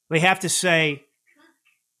 they have to say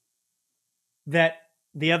that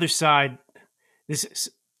the other side,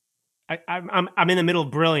 I'm in the middle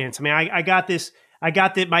of brilliance. I mean, I got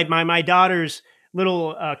my daughter's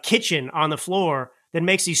little kitchen on the floor that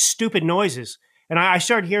makes these stupid noises. And I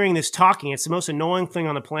started hearing this talking. It's the most annoying thing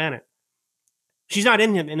on the planet. She's not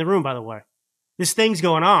in the room, by the way. This thing's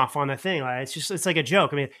going off on the thing. It's like a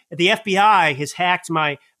joke. I mean, the FBI has hacked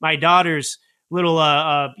my daughter's little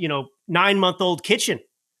 9-month-old kitchen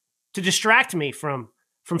to distract me from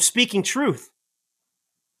speaking truth.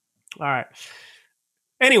 All right.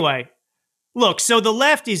 Anyway, look, so the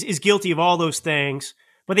left is guilty of all those things,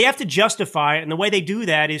 but they have to justify it. And the way they do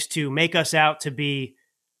that is to make us out to be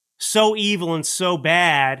so evil and so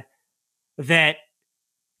bad that,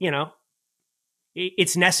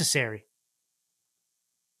 it's necessary.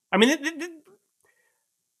 I mean,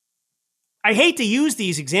 I hate to use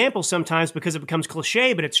these examples sometimes because it becomes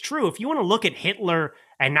cliche, but it's true. If you want to look at Hitler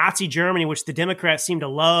and Nazi Germany, which the Democrats seem to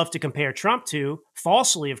love to compare Trump to,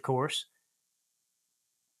 falsely, of course,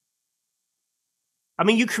 I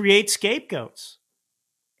mean, you create scapegoats.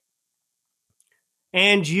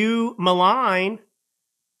 And you malign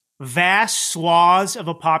vast swaths of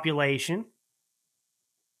a population,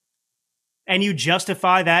 and you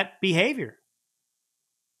justify that behavior.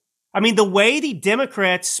 I mean, the way the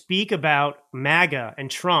Democrats speak about MAGA and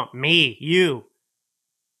Trump, me, you,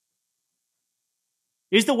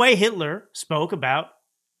 is the way Hitler spoke about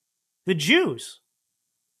the Jews.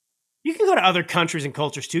 You can go to other countries and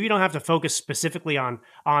cultures too. You don't have to focus specifically on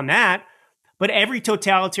that. But every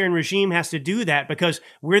totalitarian regime has to do that because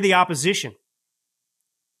we're the opposition.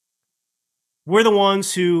 We're the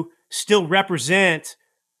ones who still represent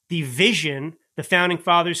the vision the founding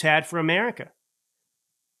fathers had for America.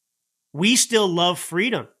 We still love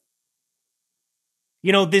freedom.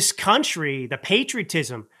 This country, the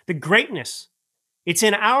patriotism, the greatness, it's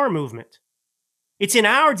in our movement. It's in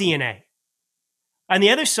our DNA. On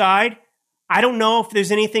the other side, I don't know if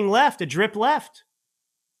there's anything left, a drip left.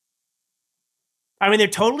 I mean, they're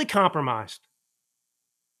totally compromised.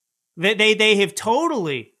 They have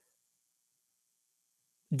totally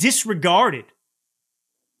disregarded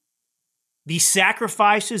the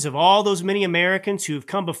sacrifices of all those many Americans who have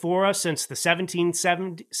come before us since the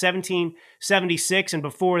 1776 and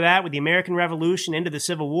before that with the American Revolution into the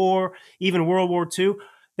Civil War, even World War II.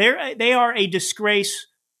 They are a disgrace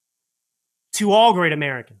to all great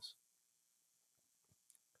Americans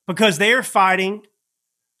because they are fighting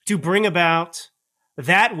to bring about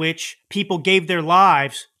that which people gave their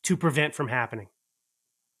lives to prevent from happening.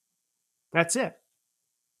 That's it.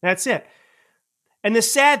 That's it. And the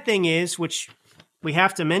sad thing is, which we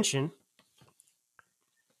have to mention,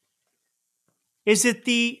 is that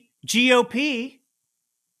the GOP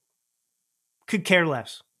could care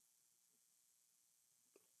less.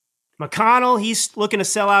 McConnell, he's looking to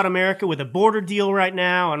sell out America with a border deal right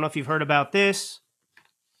now. I don't know if you've heard about this.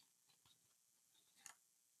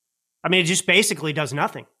 I mean, it just basically does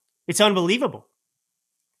nothing. It's unbelievable.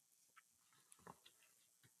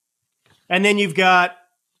 And then you've got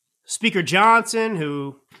Speaker Johnson,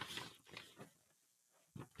 who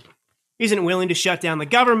isn't willing to shut down the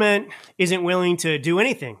government, isn't willing to do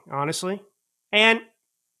anything, honestly. And,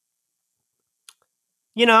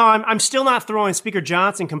 I'm still not throwing Speaker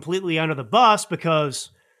Johnson completely under the bus because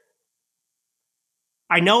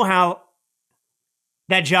I know how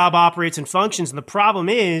that job operates and functions. And the problem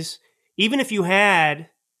is, even if you had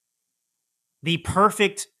the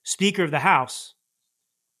perfect Speaker of the House,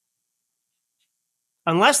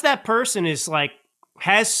 unless that person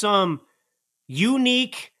has some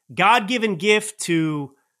unique God-given gift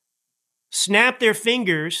to snap their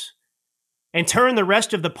fingers and turn the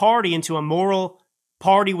rest of the party into a moral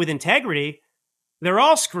party with integrity, they're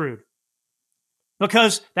all screwed.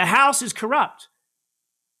 Because the House is corrupt.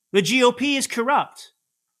 The GOP is corrupt.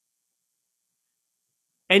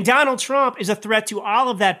 And Donald Trump is a threat to all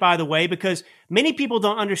of that, by the way, because many people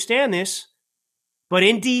don't understand this, but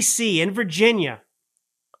in D.C., in Virginia,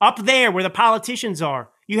 up there where the politicians are,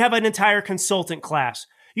 you have an entire consultant class.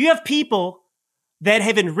 You have people that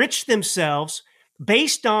have enriched themselves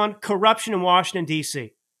based on corruption in Washington,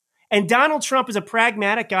 D.C. And Donald Trump is a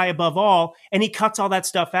pragmatic guy above all, and he cuts all that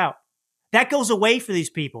stuff out. That goes away for these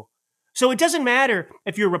people. So it doesn't matter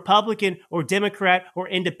if you're Republican or Democrat or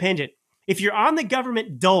independent. If you're on the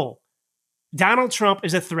government dole, Donald Trump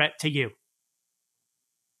is a threat to you.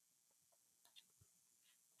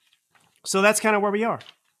 So that's kind of where we are.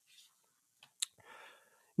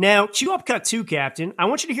 Now, Chew Up Cut 2, Captain, I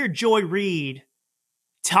want you to hear Joy Reid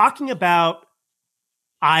talking about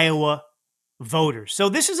Iowa voters. So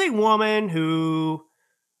this is a woman who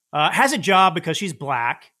has a job because she's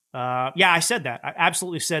black. Yeah, I said that. I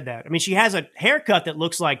absolutely said that. I mean, she has a haircut that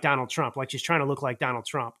looks like Donald Trump, like she's trying to look like Donald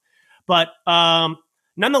Trump. But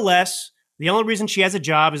nonetheless, the only reason she has a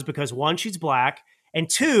job is because, one, she's black, and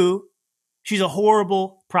two, she's a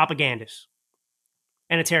horrible propagandist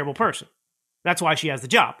and a terrible person. That's why she has the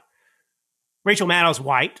job. Rachel Maddow's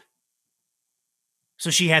white,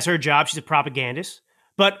 so she has her job. She's a propagandist.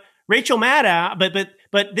 But Rachel Maddow,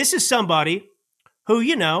 but this is somebody who,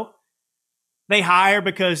 you know, they hire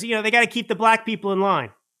because, you know, they got to keep the black people in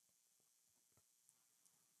line.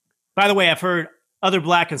 By the way, I've heard other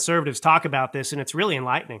black conservatives talk about this, and it's really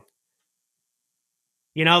enlightening.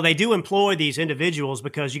 You know, they do employ these individuals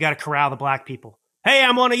because you got to corral the black people. Hey,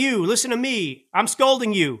 I'm one of you. Listen to me. I'm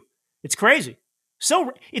scolding you. It's crazy.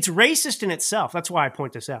 So it's racist in itself. That's why I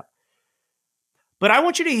point this out. But I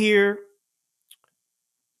want you to hear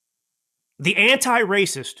the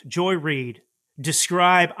anti-racist Joy Reid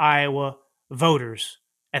describe Iowa voters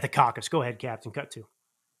at the caucus. Go ahead, Captain. Cut 2.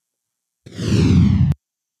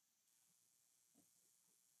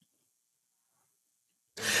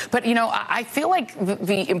 But, you know, I feel like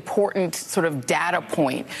the important sort of data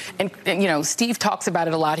point, and you know, Steve talks about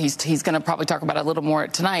it a lot. He's going to probably talk about it a little more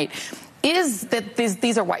tonight, is that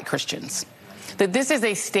these are white Christians. That this is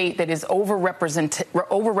a state that is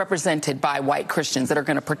overrepresented by white Christians that are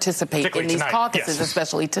going to participate in these caucuses, yes.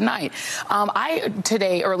 Especially tonight.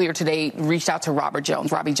 Earlier today, reached out to Robbie Jones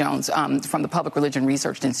from the Public Religion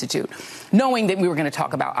Research Institute, knowing that we were going to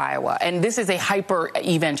talk about Iowa. And this is a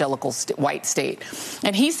hyper-evangelical white state.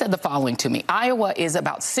 And he said the following to me. Iowa is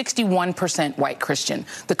about 61% white Christian.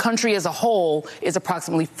 The country as a whole is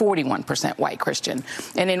approximately 41% white Christian.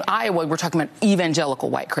 And in Iowa, we're talking about evangelical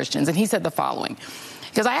white Christians. And he said the following.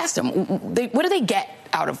 Because I asked him, what do they get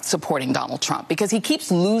out of supporting Donald Trump? Because he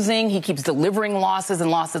keeps losing, he keeps delivering losses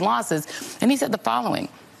and losses and losses. And he said the following.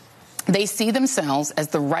 They see themselves as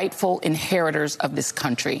the rightful inheritors of this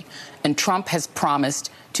country, and Trump has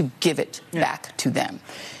promised to give it back to them.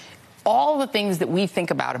 All the things that we think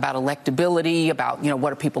about electability, about, you know,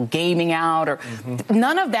 what are people gaming out, or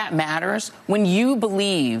none of that matters when you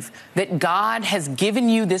believe that God has given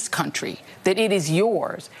you this country, that it is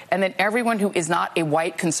yours, and that everyone who is not a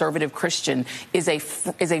white conservative Christian is a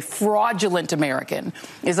fraudulent American,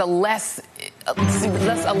 is a less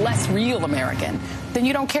real American. Then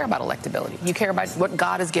you don't care about electability. You care about what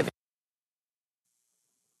God has given.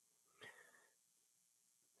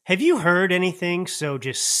 Have you heard anything so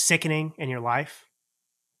just sickening in your life?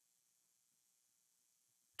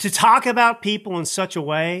 To talk about people in such a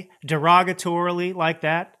way, derogatorily like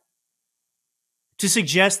that? To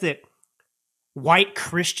suggest that white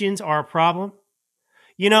Christians are a problem?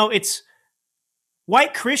 You know, it's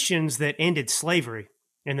white Christians that ended slavery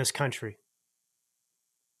in this country.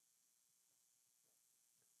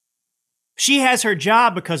 She has her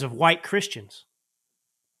job because of white Christians.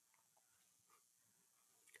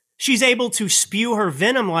 She's able to spew her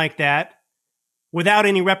venom like that without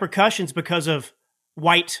any repercussions because of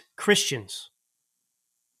white Christians.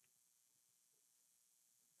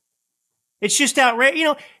 It's just outrageous. You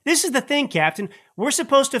know, this is the thing, Captain. We're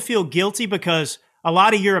supposed to feel guilty because a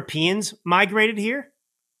lot of Europeans migrated here.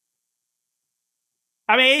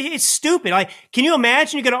 I mean, it's stupid. Like, can you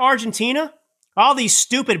imagine you go to Argentina? All these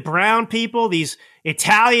stupid brown people, these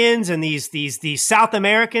Italians and these South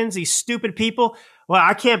Americans, these stupid people. Well,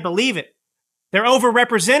 I can't believe it. They're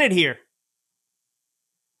overrepresented here.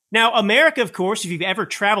 Now, America, of course, if you've ever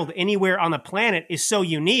traveled anywhere on the planet, is so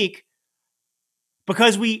unique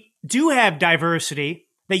because we do have diversity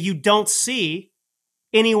that you don't see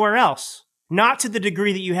anywhere else. Not to the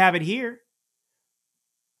degree that you have it here.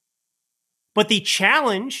 But the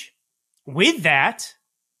challenge with that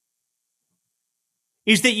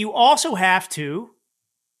is that you also have to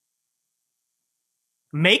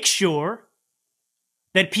make sure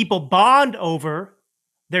that people bond over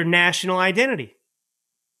their national identity.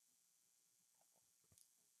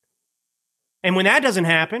 And when that doesn't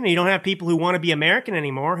happen, and you don't have people who want to be American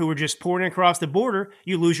anymore, who are just pouring across the border,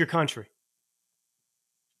 you lose your country.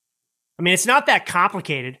 I mean, it's not that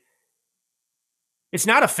complicated. It's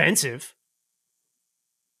not offensive.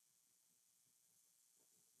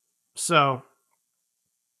 So,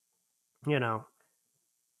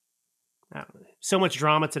 so much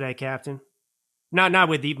drama today, Captain. Not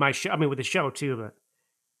with my show. I mean, with the show too, but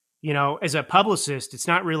as a publicist, it's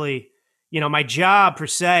not really, my job per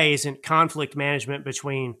se isn't conflict management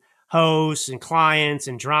between hosts and clients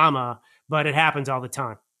and drama, but it happens all the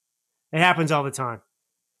time. It happens all the time,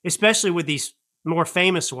 especially with these more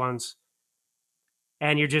famous ones.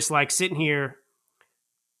 And you're just like sitting here.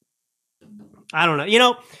 I don't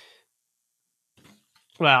know,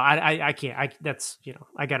 well, I can't,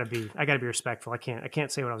 I gotta be respectful. I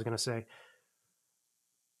can't say what I was going to say.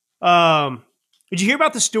 Did you hear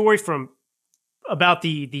about the story about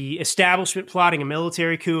the establishment plotting a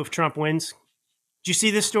military coup if Trump wins? Did you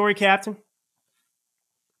see this story, Captain?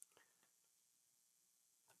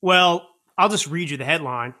 Well, I'll just read you the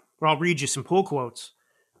headline, or I'll read you some pull quotes.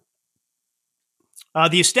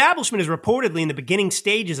 The establishment is reportedly in the beginning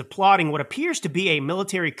stages of plotting what appears to be a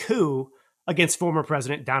military coup against former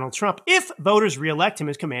President Donald Trump if voters re-elect him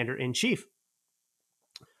as commander-in-chief.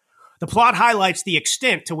 The plot highlights the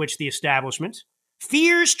extent to which the establishment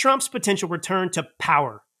fears Trump's potential return to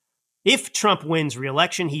power. If Trump wins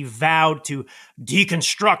re-election, he vowed to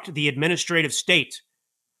deconstruct the administrative state,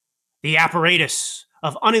 the apparatus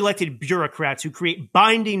of unelected bureaucrats who create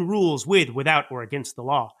binding rules with, without, or against the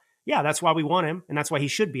law. Yeah, that's why we want him, and that's why he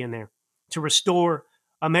should be in there, to restore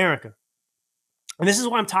America. And this is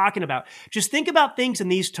what I'm talking about. Just think about things in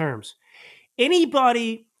these terms.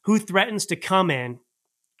 Anybody who threatens to come in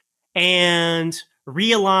and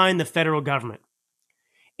realign the federal government,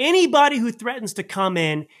 anybody who threatens to come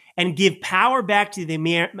in and give power back to the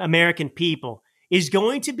American people is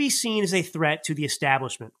going to be seen as a threat to the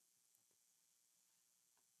establishment.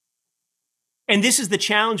 And this is the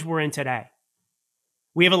challenge we're in today.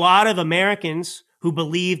 We have a lot of Americans who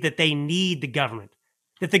believe that they need the government,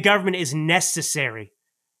 that the government is necessary,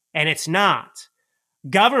 and it's not.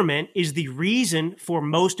 Government is the reason for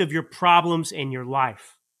most of your problems in your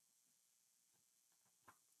life.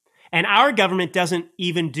 And our government doesn't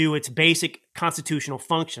even do its basic constitutional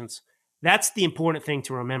functions. That's the important thing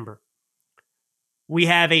to remember. We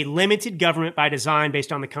have a limited government by design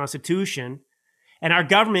based on the Constitution, and our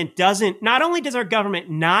government not only does our government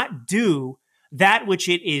not do that which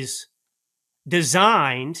it is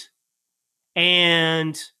designed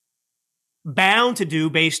and bound to do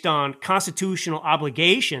based on constitutional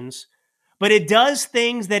obligations, but it does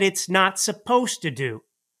things that it's not supposed to do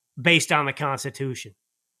based on the Constitution.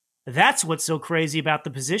 That's what's so crazy about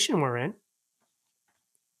the position we're in.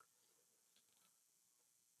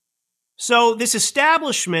 So this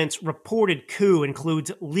establishment's reported coup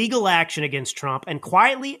includes legal action against Trump and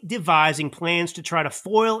quietly devising plans to try to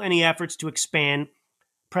foil any efforts to expand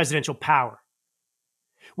presidential power,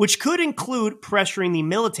 which could include pressuring the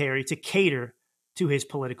military to cater to his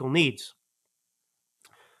political needs.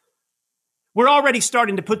 We're already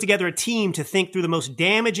starting to put together a team to think through the most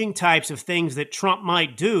damaging types of things that Trump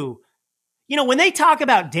might do. When they talk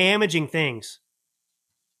about damaging things,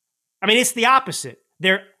 I mean, it's the opposite.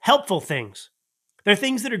 They're helpful things. They're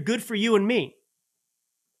things that are good for you and me.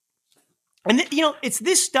 And, it's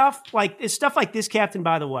this stuff like this, Captain,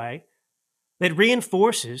 by the way, that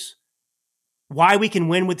reinforces why we can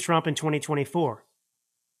win with Trump in 2024.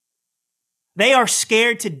 They are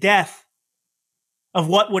scared to death of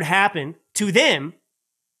what would happen to them,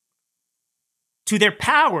 to their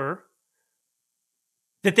power,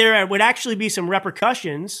 that there would actually be some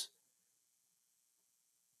repercussions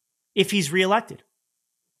if he's reelected.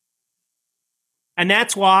 And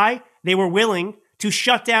that's why they were willing to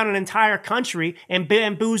shut down an entire country and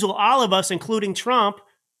bamboozle all of us, including Trump,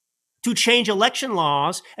 to change election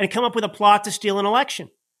laws and come up with a plot to steal an election.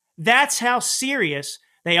 That's how serious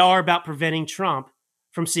they are about preventing Trump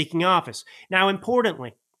from seeking office. Now,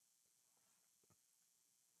 importantly,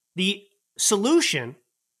 the solution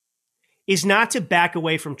is not to back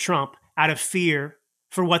away from Trump out of fear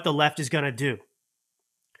for what the left is going to do.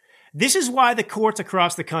 This is why the courts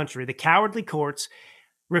across the country, the cowardly courts,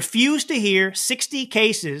 refused to hear 60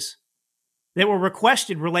 cases that were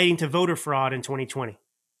requested relating to voter fraud in 2020.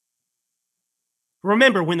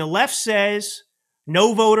 Remember, when the left says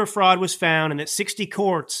no voter fraud was found and that 60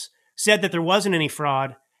 courts said that there wasn't any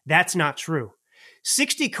fraud, that's not true.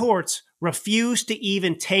 60 courts refused to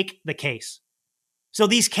even take the case. So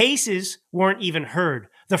these cases weren't even heard.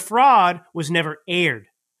 The fraud was never aired.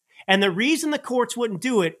 And the reason the courts wouldn't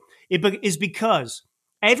do it is because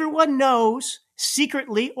everyone knows,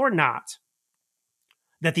 secretly or not,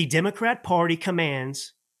 that the Democrat Party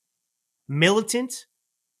commands militant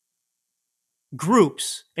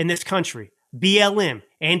groups in this country, BLM,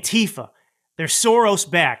 Antifa, They're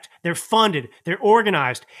Soros-backed. They're funded. They're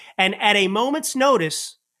organized. And at a moment's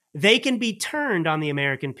notice, they can be turned on the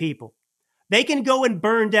American people. They can go and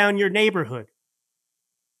burn down your neighborhood.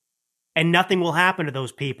 And nothing will happen to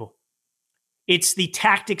those people. It's the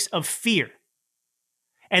tactics of fear.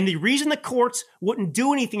 And the reason the courts wouldn't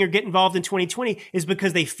do anything or get involved in 2020 is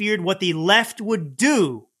because they feared what the left would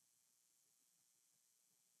do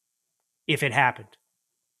if it happened.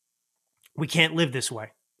 We can't live this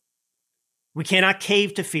way. We cannot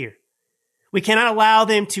cave to fear. We cannot allow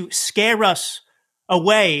them to scare us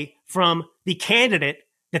away from the candidate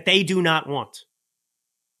that they do not want.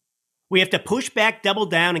 We have to push back, double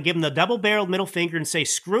down, and give them the double-barreled middle finger and say,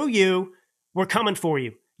 screw you, we're coming for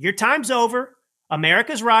you. Your time's over.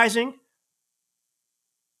 America's rising.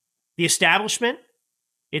 The establishment,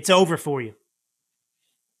 it's over for you.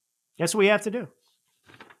 That's what we have to do.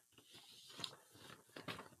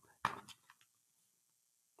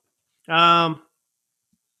 Well,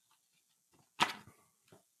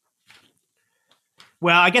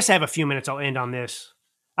 I guess I have a few minutes. I'll end on this.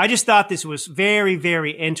 I just thought this was very,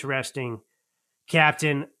 very interesting,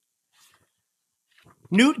 Captain.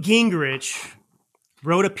 Newt Gingrich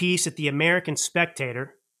wrote a piece at the American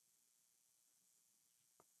Spectator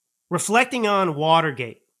reflecting on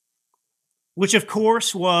Watergate, which of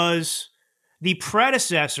course was the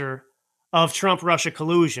predecessor of Trump-Russia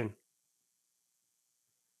collusion.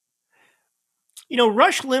 You know,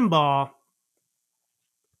 Rush Limbaugh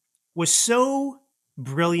was so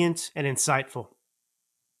brilliant and insightful.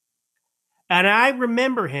 And I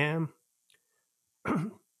remember him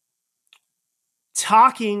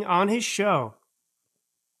talking on his show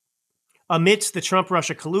amidst the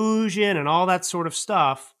Trump-Russia collusion and all that sort of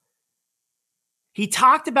stuff. He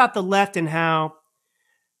talked about the left and how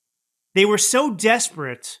they were so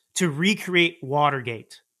desperate to recreate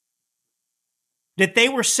Watergate, that they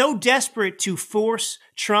were so desperate to force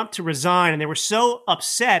Trump to resign, and they were so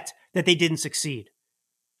upset that they didn't succeed.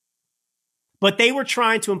 But they were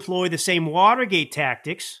trying to employ the same Watergate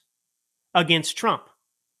tactics against Trump.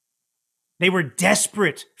 They were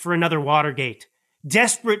desperate for another Watergate,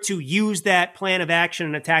 desperate to use that plan of action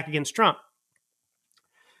and attack against Trump.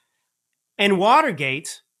 And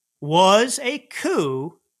Watergate was a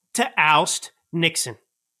coup to oust Nixon.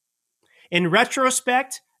 In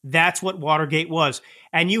retrospect, that's what Watergate was.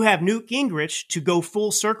 And you have Newt Gingrich to go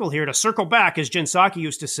full circle here, to circle back, as Jen Psaki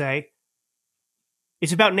used to say.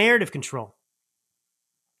 It's about narrative control.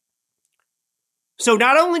 So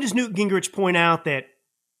not only does Newt Gingrich point out that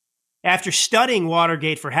after studying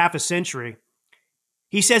Watergate for half a century,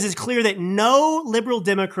 he says it's clear that no liberal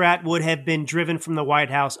Democrat would have been driven from the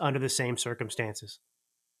White House under the same circumstances.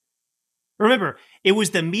 Remember, it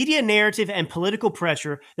was the media narrative and political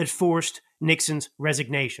pressure that forced Nixon's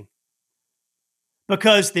resignation.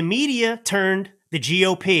 Because the media turned the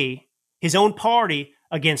GOP, his own party,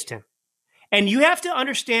 against him. And you have to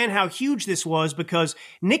understand how huge this was, because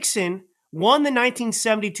Nixon won the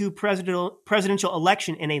 1972 presidential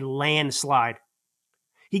election in a landslide.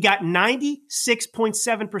 He got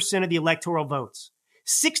 96.7% of the electoral votes,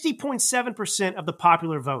 60.7% of the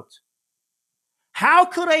popular vote. How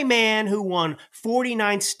could a man who won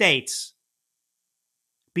 49 states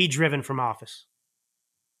be driven from office?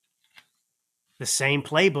 The same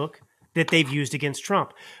playbook that they've used against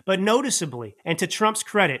Trump. But noticeably, and to Trump's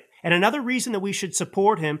credit, and another reason that we should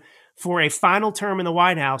support him for a final term in the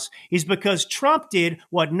White House is because Trump did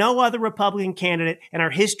what no other Republican candidate in our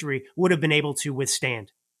history would have been able to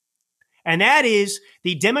withstand. And that is,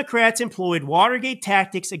 the Democrats employed Watergate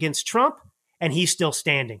tactics against Trump, and he's still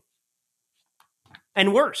standing.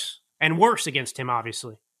 And worse against him,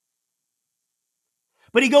 obviously.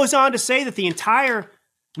 But he goes on to say that the entire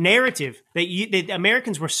narrative that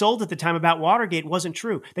Americans were sold at the time about Watergate wasn't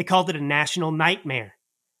true. They called it a national nightmare,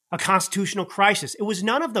 a constitutional crisis. It was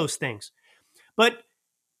none of those things. But,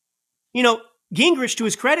 you know, Gingrich, to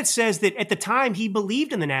his credit, says that at the time he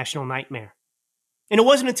believed in the national nightmare. And it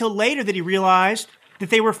wasn't until later that he realized that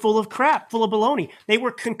they were full of crap, full of baloney. They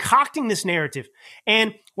were concocting this narrative.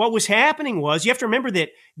 And what was happening was, you have to remember that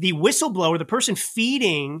the whistleblower, the person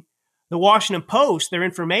feeding the Washington Post their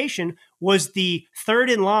information, was the third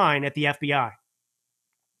in line at the FBI.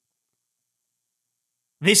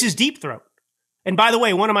 This is Deep Throat. And by the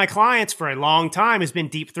way, one of my clients for a long time has been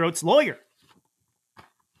Deep Throat's lawyer,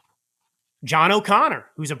 John O'Connor,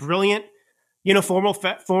 who's a brilliant,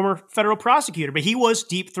 former federal prosecutor, but he was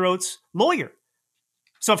Deep Throat's lawyer.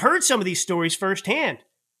 So I've heard some of these stories firsthand.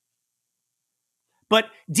 But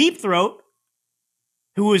Deep Throat,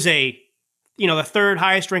 who was the third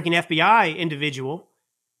highest ranking FBI individual,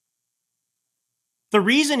 the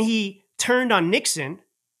reason he turned on Nixon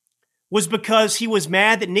was because he was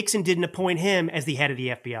mad that Nixon didn't appoint him as the head of the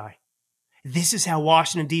FBI. This is how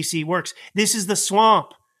Washington, D.C. works. This is the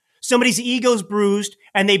swamp. Somebody's ego's bruised,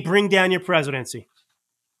 and they bring down your presidency.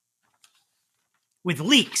 With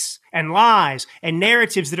leaks and lies and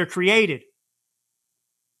narratives that are created.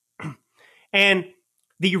 And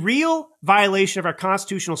the real violation of our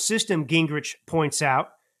constitutional system, Gingrich points out,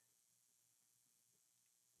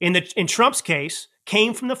 in Trump's case,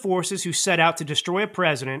 came from the forces who set out to destroy a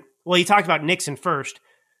president. Well, he talked about Nixon first,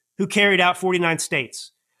 who carried out 49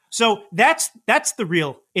 states. So that's the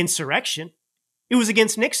real insurrection. It was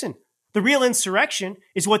against Nixon. The real insurrection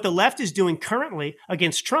is what the left is doing currently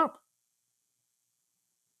against Trump.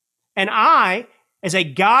 And I, as a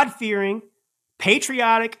God-fearing,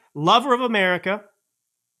 patriotic lover of America,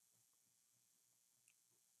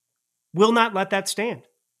 will not let that stand.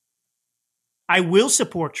 I will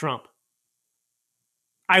support Trump.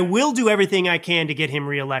 I will do everything I can to get him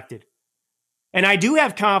reelected. And I do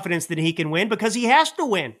have confidence that he can win because he has to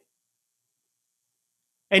win.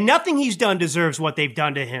 And nothing he's done deserves what they've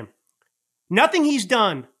done to him. Nothing he's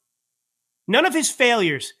done. None of his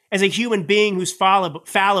failures as a human being who's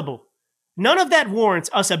fallible. None of that warrants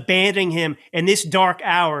us abandoning him in this dark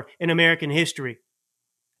hour in American history.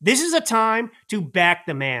 This is a time to back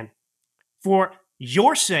the man. For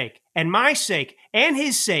your sake and my sake and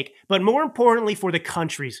his sake, but more importantly for the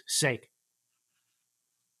country's sake.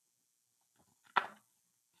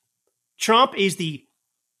 Trump is the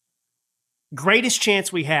greatest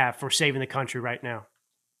chance we have for saving the country right now.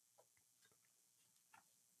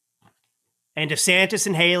 And DeSantis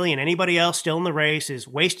and Haley and anybody else still in the race is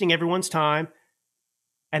wasting everyone's time,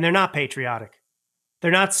 and they're not patriotic.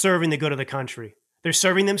 They're not serving the good of the country. They're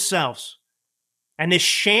serving themselves. And this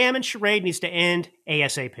sham and charade needs to end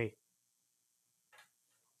ASAP.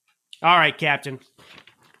 All right, Captain.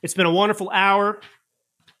 It's been a wonderful hour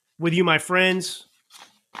with you, my friends.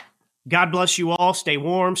 God bless you all. Stay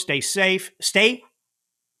warm, stay safe, stay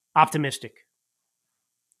optimistic.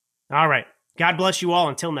 All right. God bless you all.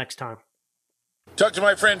 Until next time. Talk to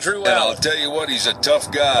my friend Drew And I'll Allen, tell you what, he's a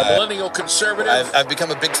tough guy. a millennial conservative. I've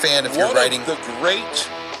become a big fan of your one writing. of the great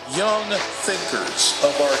young thinkers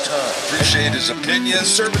of our time. Appreciate his opinions.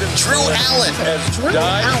 Conservative Drew Allen. as Drew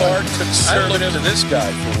die-hard Allen. conservative. I look to this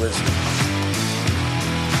guy for wisdom.